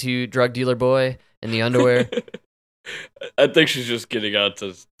prostitute drug dealer boy in the underwear. I think she's just getting out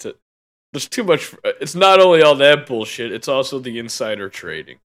to... There's too much... It's not only all that bullshit, it's also the insider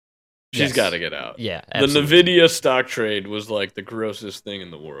trading. She's got to get out. Yeah, absolutely. The NVIDIA stock trade was like the grossest thing in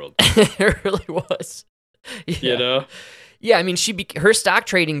the world. It really was. Yeah. Yeah, I mean, her stock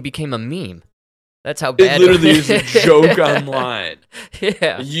trading became a meme. That's how bad it literally is a joke online.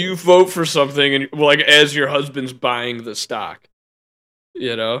 Yeah. You vote for something, and like as your husband's buying the stock.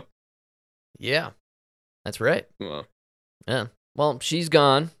 Yeah. That's right. Well. Yeah. Well, she's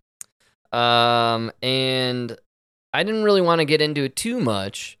gone. And I didn't really want to get into it too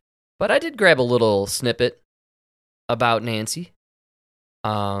much. But I did grab a little snippet about Nancy.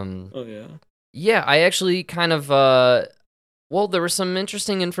 Oh, yeah? Yeah, I actually kind of, there was some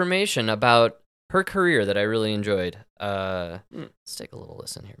interesting information about her career that I really enjoyed. Let's take a little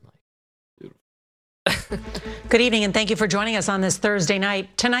listen here, Mike. Good evening, and thank you for joining us on this Thursday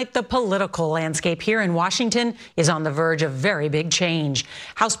night. Tonight, the political landscape here in Washington is on the verge of very big change.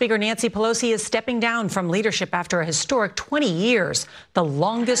 House Speaker Nancy Pelosi is stepping down from leadership after a historic 20 years. The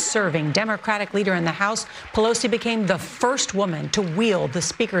longest-serving Democratic leader in the House, Pelosi became the first woman to wield the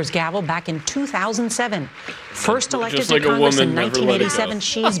Speaker's gavel back in 2007. First elected to Congress in 1987,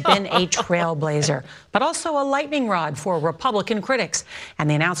 she's been a trailblazer, but also a lightning rod for Republican critics. And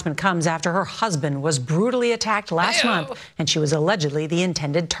the announcement comes after her husband was brutally attacked last month, and she was allegedly the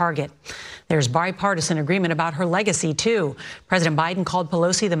intended target. There's bipartisan agreement about her legacy, too. President Biden called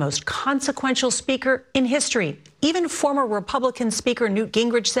Pelosi the most consequential speaker in history. Even former Republican Speaker Newt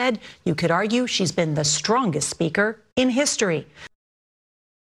Gingrich said you could argue she's been the strongest speaker in history.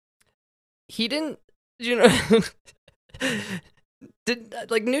 He didn't, Newt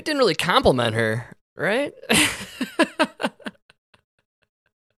didn't really compliment her, right?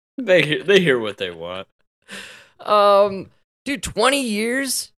 They hear what they want. Dude, 20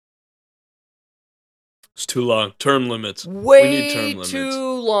 years? It's too long. Term limits. Way we need term limits.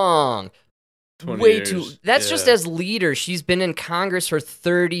 too long. 20 Way years. too. That's just as leader. She's been in Congress for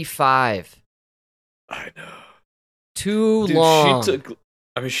 35. I know. Too Dude, long.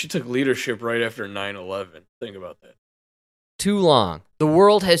 She took leadership right after 9/11. Think about that. Too long. The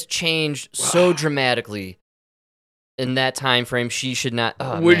world has changed so dramatically in that time frame. She should not.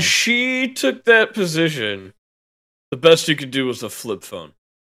 Oh, when man. she took that position, the best you could do was a flip phone.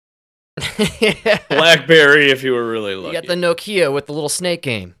 BlackBerry, if you were really lucky. You got the Nokia with the little snake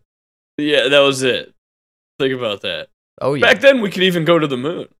game. Yeah, that was it. Think about that. Oh yeah. Back then, we could even go to the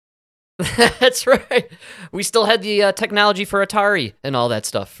moon. That's right. We still had the technology for Atari and all that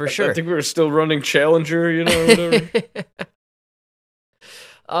stuff, for sure. I think we were still running Challenger, you know, whatever.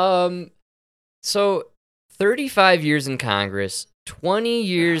 So 35 years in Congress, 20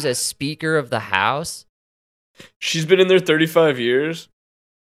 years as Speaker of the House. She's been in there 35 years.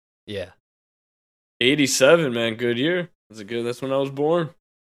 Yeah. 87, man, good year. That's when I was born.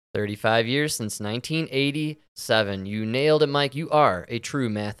 35 years since 1987. You nailed it, Mike. You are a true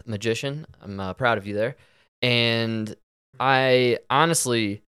math magician. I'm proud of you there. And I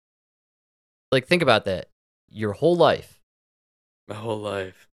honestly, think about that. Your whole life. My whole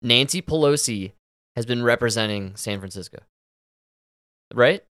life. Nancy Pelosi has been representing San Francisco.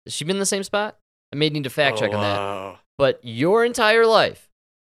 Right? Has she been in the same spot? I may need to fact check on that. But your entire life,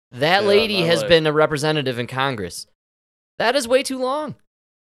 that lady has been a representative in Congress. That is way too long.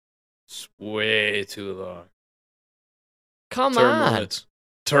 It's way too long. Come on.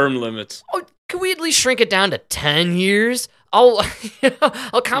 Term limits. Oh, can we at least shrink it down to 10 years? I'll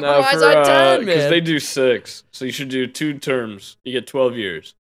compromise on 10, man. Because they do 6. So you should do 2 terms. You get 12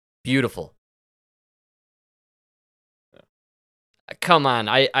 years. Beautiful. Come on.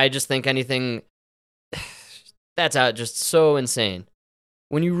 I just think anything... That's just so insane.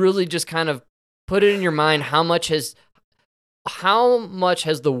 When you really just kind of put it in your mind, how much has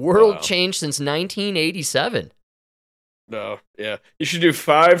the world changed since 1987? No, yeah. You should do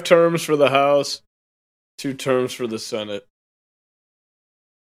 5 terms for the House, 2 terms for the Senate.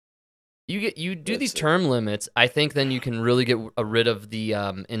 You do these term limits. I think then you can really get rid of the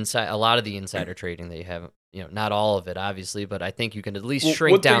a lot of the insider trading that you have. Not all of it, obviously, but I think you can at least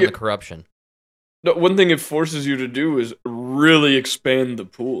shrink down the corruption. No, one thing it forces you to do is really expand the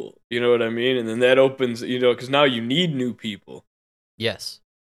pool. You know what I mean? And then that opens, because now you need new people. Yes.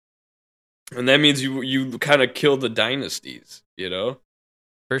 And that means you kind of kill the dynasties,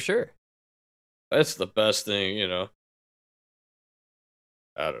 For sure. That's the best thing, I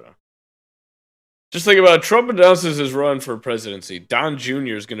don't know. Just think about it. Trump announces his run for presidency. Don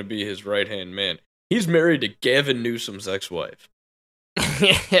Jr. is going to be his right-hand man. He's married to Gavin Newsom's ex-wife.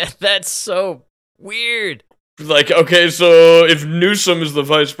 That's so weird. Okay, so if Newsom is the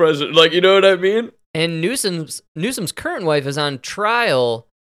vice president, you know what I mean? And Newsom's current wife is on trial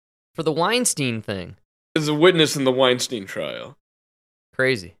for the Weinstein thing. As a witness in the Weinstein trial.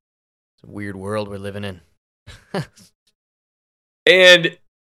 Crazy. It's a weird world we're living in. And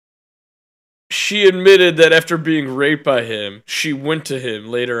she admitted that after being raped by him, she went to him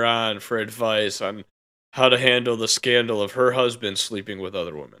later on for advice on how to handle the scandal of her husband sleeping with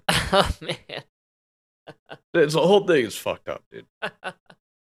other women. Oh, man. The whole thing is fucked up, dude.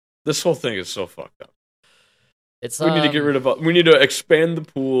 This whole thing is so fucked up. We need to get rid of... We need to expand the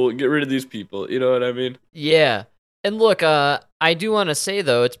pool, get rid of these people. You know what I mean? Yeah. And look, I do want to say,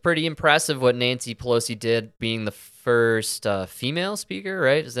 though, it's pretty impressive what Nancy Pelosi did, being the first female speaker,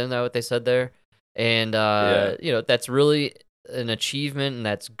 right? Isn't that what they said there? And, that's really an achievement, and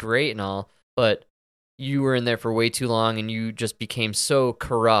that's great and all. But you were in there for way too long, and you just became so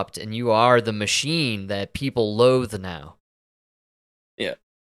corrupt, and you are the machine that people loathe now. Yeah.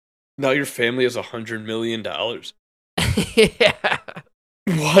 Now your family has $100 million. Yeah.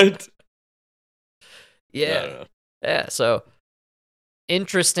 What? Yeah. Yeah, so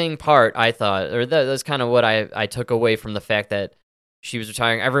interesting part, I thought, or that's kind of what I took away from the fact that she was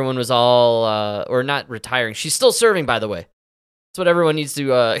retiring. Everyone was all, or not retiring. She's still serving, by the way. That's what everyone needs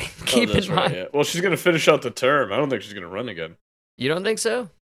to keep in mind. Right, yeah. Well, she's going to finish out the term. I don't think she's going to run again. You don't think so?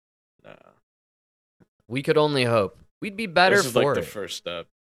 Nah. We could only hope. We'd be better this is for the it. first step.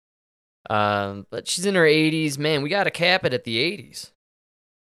 But she's in her 80s. Man, we got to cap it at the 80s.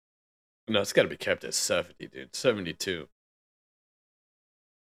 No, it's got to be kept at 70, dude. 72.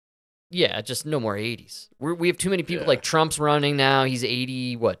 Yeah, just no more 80s. We have too many people. Like Trump's running now. He's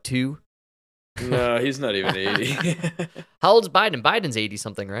 80, 2? No, he's not even 80. How old's Biden? Biden's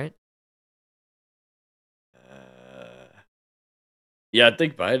 80-something, right? Yeah, I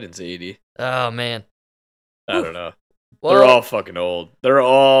think Biden's 80. Oh, man. I don't know. Well, they're all fucking old. They're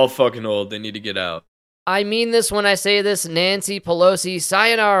all fucking old. They need to get out. I mean this when I say this. Nancy Pelosi,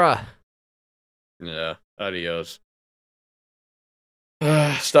 sayonara. Yeah, adios.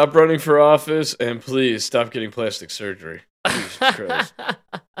 Stop running for office, and please stop getting plastic surgery. Jesus Christ.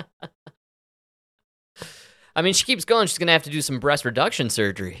 I mean, she keeps going. She's gonna have to do some breast reduction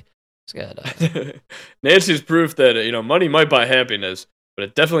surgery. Nancy's proof that money might buy happiness, but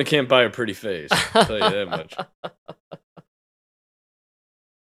it definitely can't buy a pretty face. I'll tell you that much.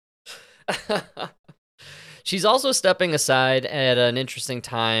 She's also stepping aside at an interesting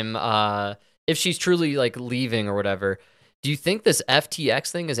time. If she's truly like leaving or whatever, do you think this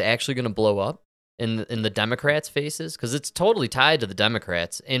FTX thing is actually going to blow up in the Democrats' faces? Because it's totally tied to the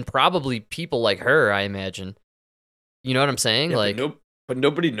Democrats and probably people like her, I imagine. You know what I'm saying? Yeah, but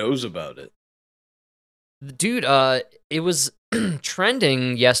nobody knows about it. Dude, it was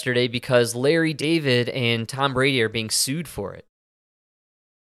trending yesterday because Larry David and Tom Brady are being sued for it.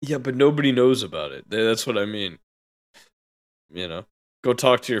 Yeah, but nobody knows about it. That's what I mean. Go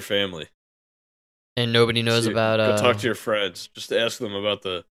talk to your family. And nobody knows about. Go talk to your friends. Just ask them about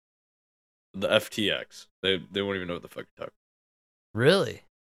the FTX. They won't even know what the fuck you're talking. Really?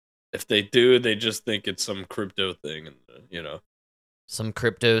 If they do, they just think it's some crypto thing, and some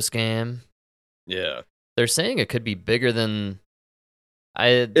crypto scam. Yeah, they're saying it could be bigger than.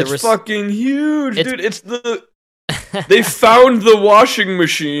 It's fucking huge, dude. It's they found the washing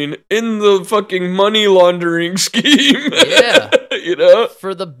machine in the fucking money laundering scheme. Yeah.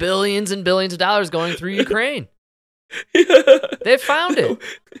 For the billions and billions of dollars going through Ukraine. Yeah. They found it.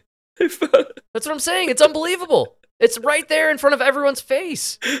 That's what I'm saying. It's unbelievable. It's right there in front of everyone's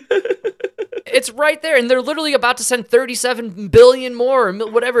face. It's right there, and they're literally about to send 37 billion more,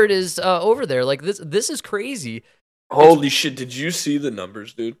 whatever it is, over there. Like this is crazy. Holy shit! Did you see the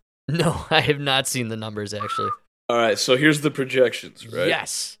numbers, dude? No, I have not seen the numbers actually. All right, so here's the projections, right?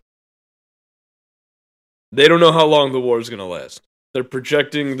 Yes. They don't know how long the war is going to last. They're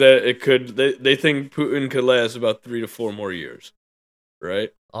projecting that it could. They think Putin could last about 3 to 4 more years,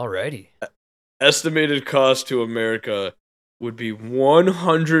 right? Alrighty. Estimated cost to America would be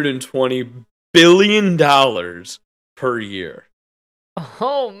 $120 billion per year.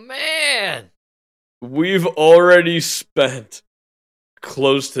 Oh man, we've already spent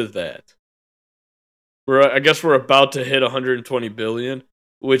close to that. I guess we're about to hit 120 billion,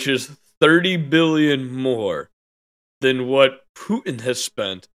 which is 30 billion more than what Putin has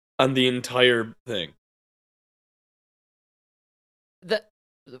spent on the entire thing.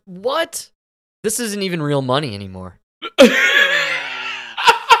 What? This isn't even real money anymore.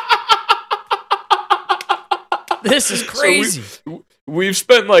 This is crazy. So we've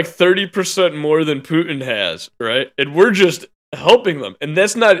spent like 30% more than Putin has, right? And we're just helping them. And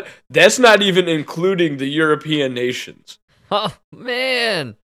that's not even including the European nations. Oh,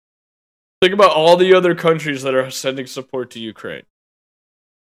 man. Think about all the other countries that are sending support to Ukraine.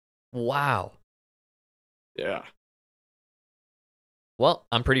 Wow. Yeah. Well,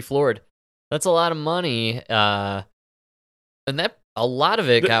 I'm pretty floored. That's a lot of money. And that a lot of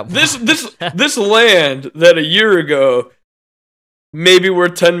it got this land that a year ago maybe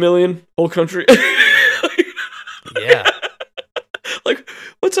worth 10 million whole country. Yeah. Like,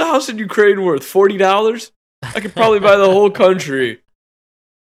 what's a house in Ukraine worth? $40? I could probably buy the whole country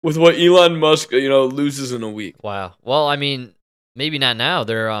with what Elon Musk, loses in a week. Wow. Well, I mean, maybe not now.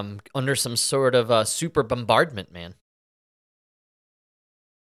 They're under some sort of super bombardment, man.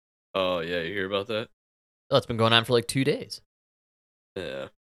 Oh, yeah, you hear about that? Oh, it's been going on for like 2 days. Yeah.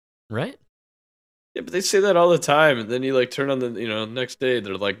 Right? Yeah, but they say that all the time, and then you turn on the next day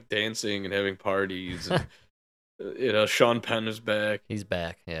they're dancing and having parties. And, Sean Penn is back. He's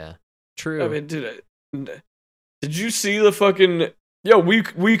back. Yeah. True. I mean, dude, did you see the fucking? Yeah,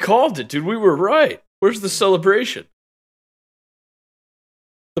 we called it, dude. We were right. Where's the celebration?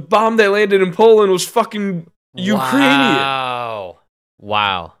 The bomb that landed in Poland was fucking Ukrainian.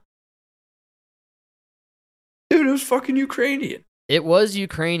 Wow. Dude, it was fucking Ukrainian. It was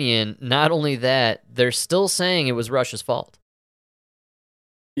Ukrainian. Not only that, they're still saying it was Russia's fault.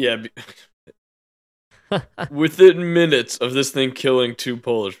 Yeah. Within minutes of this thing killing 2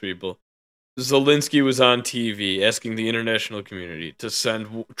 Polish people, Zelensky was on TV asking the international community to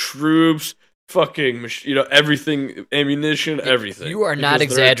send troops, fucking, everything, ammunition, everything. You are not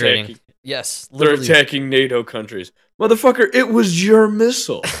exaggerating. Yes, literally. They're attacking NATO countries. Motherfucker, it was your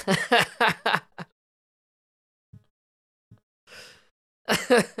missile.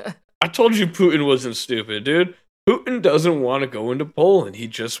 I told you Putin wasn't stupid, dude. Putin doesn't want to go into Poland. He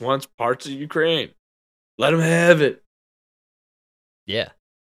just wants parts of Ukraine. Let him have it. Yeah.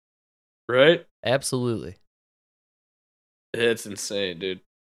 Right? Absolutely. It's insane, dude.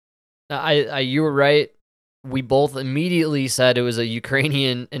 You were right. we both immediately said it was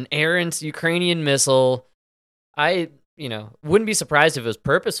an errant Ukrainian missile. I, wouldn't be surprised if it was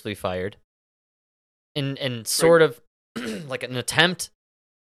purposefully fired and sort of like an attempt,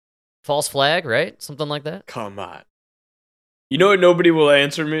 false flag, right? Something like that. Come on. You know what nobody will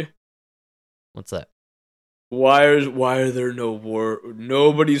answer me? What's that? Why are there no war?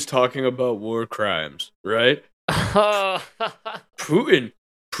 Nobody's talking about war crimes, right? Putin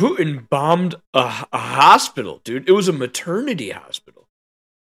bombed a hospital, dude. It was a maternity hospital.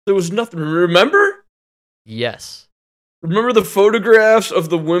 There was nothing. Remember? Yes. Remember the photographs of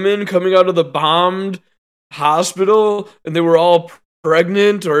the women coming out of the bombed hospital, and they were all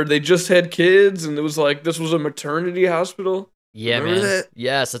pregnant or they just had kids, and it was like this was a maternity hospital? Yeah, Remember man. that?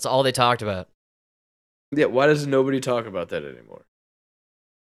 Yes, that's all they talked about. Yeah, why does nobody talk about that anymore?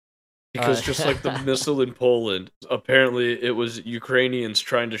 Because just like the missile in Poland, apparently it was Ukrainians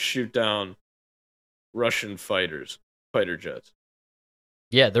trying to shoot down Russian fighter jets.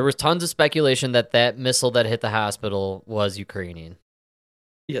 Yeah, there was tons of speculation that missile that hit the hospital was Ukrainian.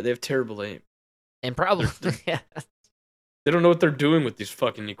 Yeah, they have terrible aim. And probably... They don't know what they're doing with these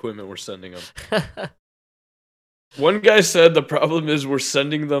fucking equipment we're sending them. One guy said the problem is we're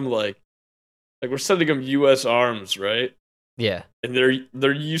sending them like we're sending them U.S. arms, right? Yeah. And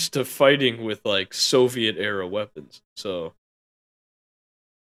they're used to fighting with like Soviet era weapons. So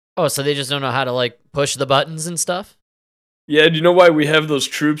so they just don't know how to like push the buttons and stuff? Yeah, do you know why we have those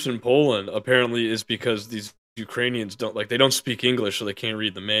troops in Poland? Apparently is because these Ukrainians they don't speak English, so they can't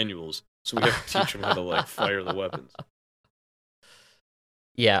read the manuals. So we have to teach them how to like fire the weapons.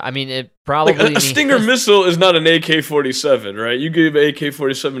 Yeah, I mean, it probably... a Stinger missile is not an AK-47, right? You give an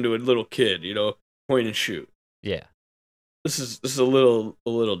AK-47 to a little kid, point and shoot. Yeah. This is a little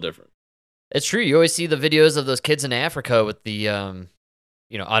different. It's true. You always see the videos of those kids in Africa with the,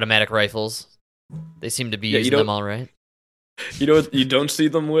 automatic rifles. They seem to be using them all right. You know what you don't see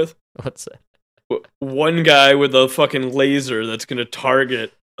them with? What's that? One guy with a fucking laser that's going to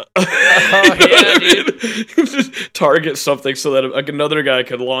target... Just target something so that another guy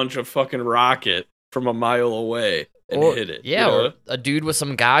could launch a fucking rocket from a mile away and hit it. Yeah, or a dude with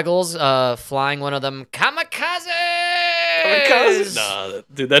some goggles flying one of them kamikazes. Nah,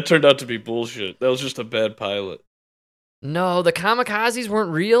 dude, that turned out to be bullshit. That was just a bad pilot. No, the kamikazes weren't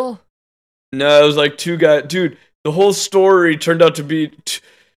real? No, it was like two guys. Dude, the whole story turned out to be...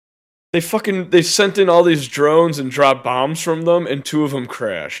 They sent in all these drones and dropped bombs from them, and two of them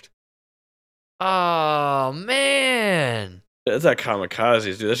crashed. Oh, man. That's not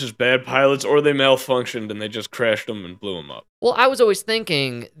kamikazes, dude. That's just bad pilots, or they malfunctioned and they just crashed them and blew them up. Well, I was always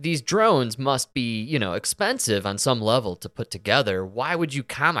thinking these drones must be, expensive on some level to put together. Why would you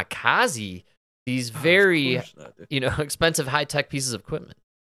kamikaze these very, expensive high-tech pieces of equipment?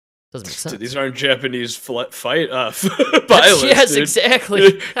 Doesn't make sense. Dude, these aren't Japanese pilots. Yes, dude. Exactly.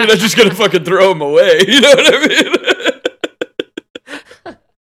 You're not just gonna fucking throw them away. You know what I mean?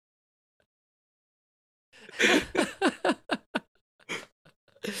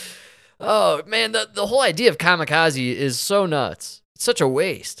 Oh man, the whole idea of kamikaze is so nuts. It's such a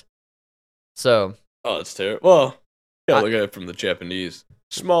waste. So. Oh, it's terrible. Well, you gotta look at it from the Japanese.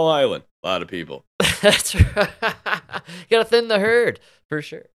 Small island, a lot of people. That's right. You gotta thin the herd. For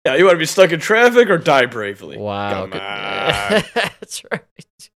sure. Yeah, you want to be stuck in traffic or die bravely? Wow. Come on. That's right.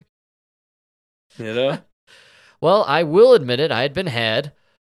 Well, I will admit it. I had been had.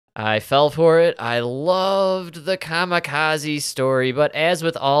 I fell for it. I loved the kamikaze story, but as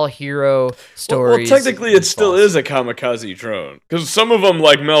with all hero stories... Well, technically it still is a kamikaze drone. Because some of them,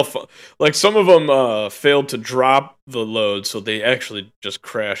 failed to drop the load, so they actually just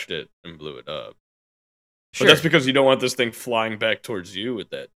crashed it and blew it up. Sure. But that's because you don't want this thing flying back towards you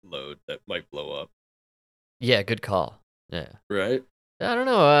with that load that might blow up. Yeah, good call. Yeah. Right? I don't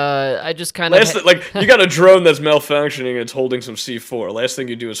know. I just kind of... you got a drone that's malfunctioning and it's holding some C4. Last thing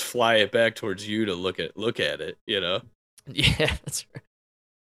you do is fly it back towards you to look at it, Yeah, that's right.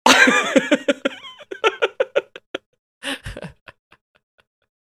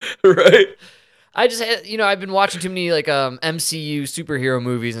 Right? I just, I've been watching too many MCU superhero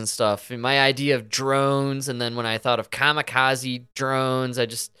movies and stuff. And my idea of drones, and then when I thought of kamikaze drones,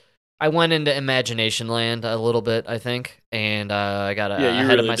 I went into imagination land a little bit, I think, and I got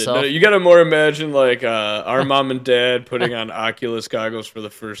ahead of myself. No, you got to more imagine our mom and dad putting on Oculus goggles for the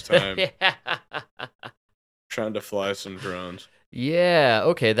first time, trying to fly some drones. Yeah,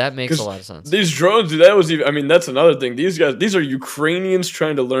 okay, that makes a lot of sense. These drones, dude, that's another thing. These are Ukrainians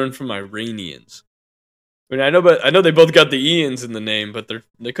trying to learn from Iranians. I mean, I know they both got the Ians in the name, but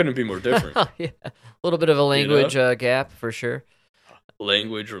they couldn't be more different. Yeah, a little bit of a language gap for sure.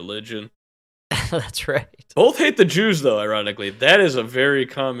 Language, religion. That's right. Both hate the Jews, though, ironically. That is a very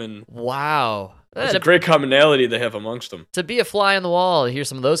common... Wow. That's a great commonality they have amongst them. To be a fly on the wall, hear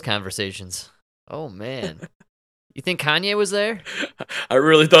some of those conversations. Oh, man. You think Kanye was there? I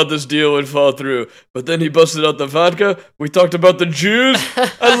really thought this deal would fall through, but then he busted out the vodka. We talked about the Jews.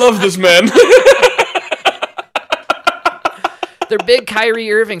 I love this man. They're big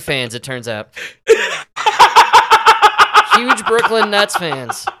Kyrie Irving fans, it turns out. Huge Brooklyn Nets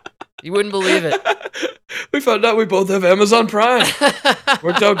fans. You wouldn't believe it. We found out we both have Amazon Prime.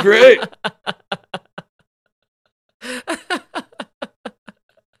 Worked out great.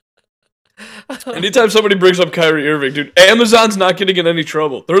 Anytime somebody brings up Kyrie Irving, dude, Amazon's not getting in any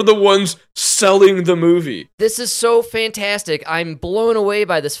trouble. They're the ones selling the movie. This is so fantastic. I'm blown away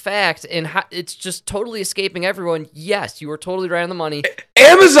by this fact, and it's just totally escaping everyone. Yes, you were totally right on the money.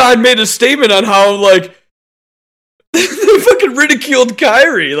 Amazon made a statement on how, like, they fucking ridiculed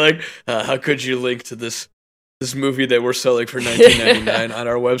Kyrie. Like, how could you link to this movie that we're selling for $19.99 on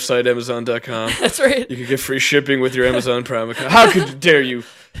our website, Amazon.com? That's right. You can get free shipping with your Amazon Prime account. How dare you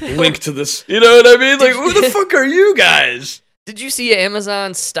link to this? You know what I mean? Like, who the fuck are you guys? Did you see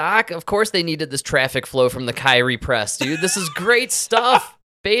Amazon stock? Of course they needed this traffic flow from the Kyrie press, dude. This is great stuff.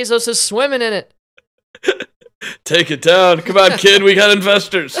 Bezos is swimming in it. Take it down. Come on, kid. We got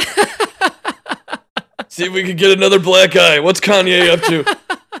investors. See if we can get another black eye. What's Kanye up to?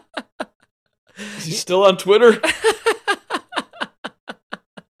 Is he still on Twitter?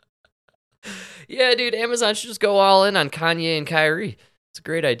 Yeah, dude, Amazon should just go all in on Kanye and Kyrie. It's a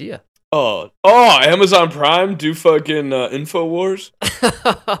great idea. Oh, Amazon Prime do fucking InfoWars?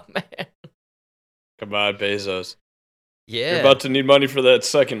 Oh, man. Come on, Bezos. Yeah. You're about to need money for that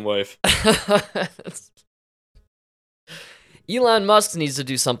second wife. Elon Musk needs to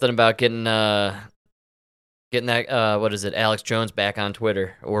do something about getting that, what is it, Alex Jones back on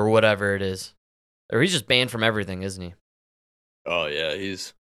Twitter, or whatever it is. Or he's just banned from everything, isn't he? Oh, yeah, he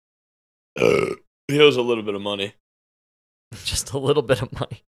owes a little bit of money. Just a little bit of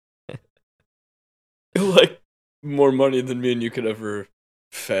money. Like, more money than me and you could ever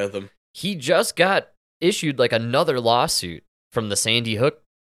fathom. He just got issued, like, another lawsuit from the Sandy Hook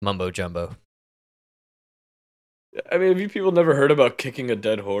mumbo-jumbo. I mean, have you people never heard about kicking a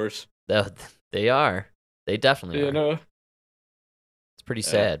dead horse? They are. They definitely are. You know? It's pretty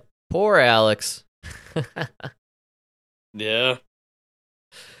sad. Poor Alex. Yeah.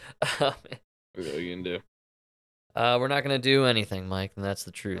 Oh, man. What are you going to do? We're not going to do anything, Mike, and that's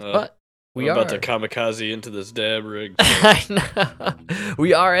the truth. But I'm about to kamikaze into this dab rig. I know.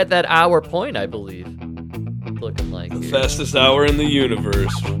 We are at that hour point, I believe. Looking like the fastest hour in the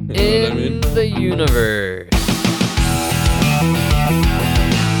universe. You know what I mean? The universe.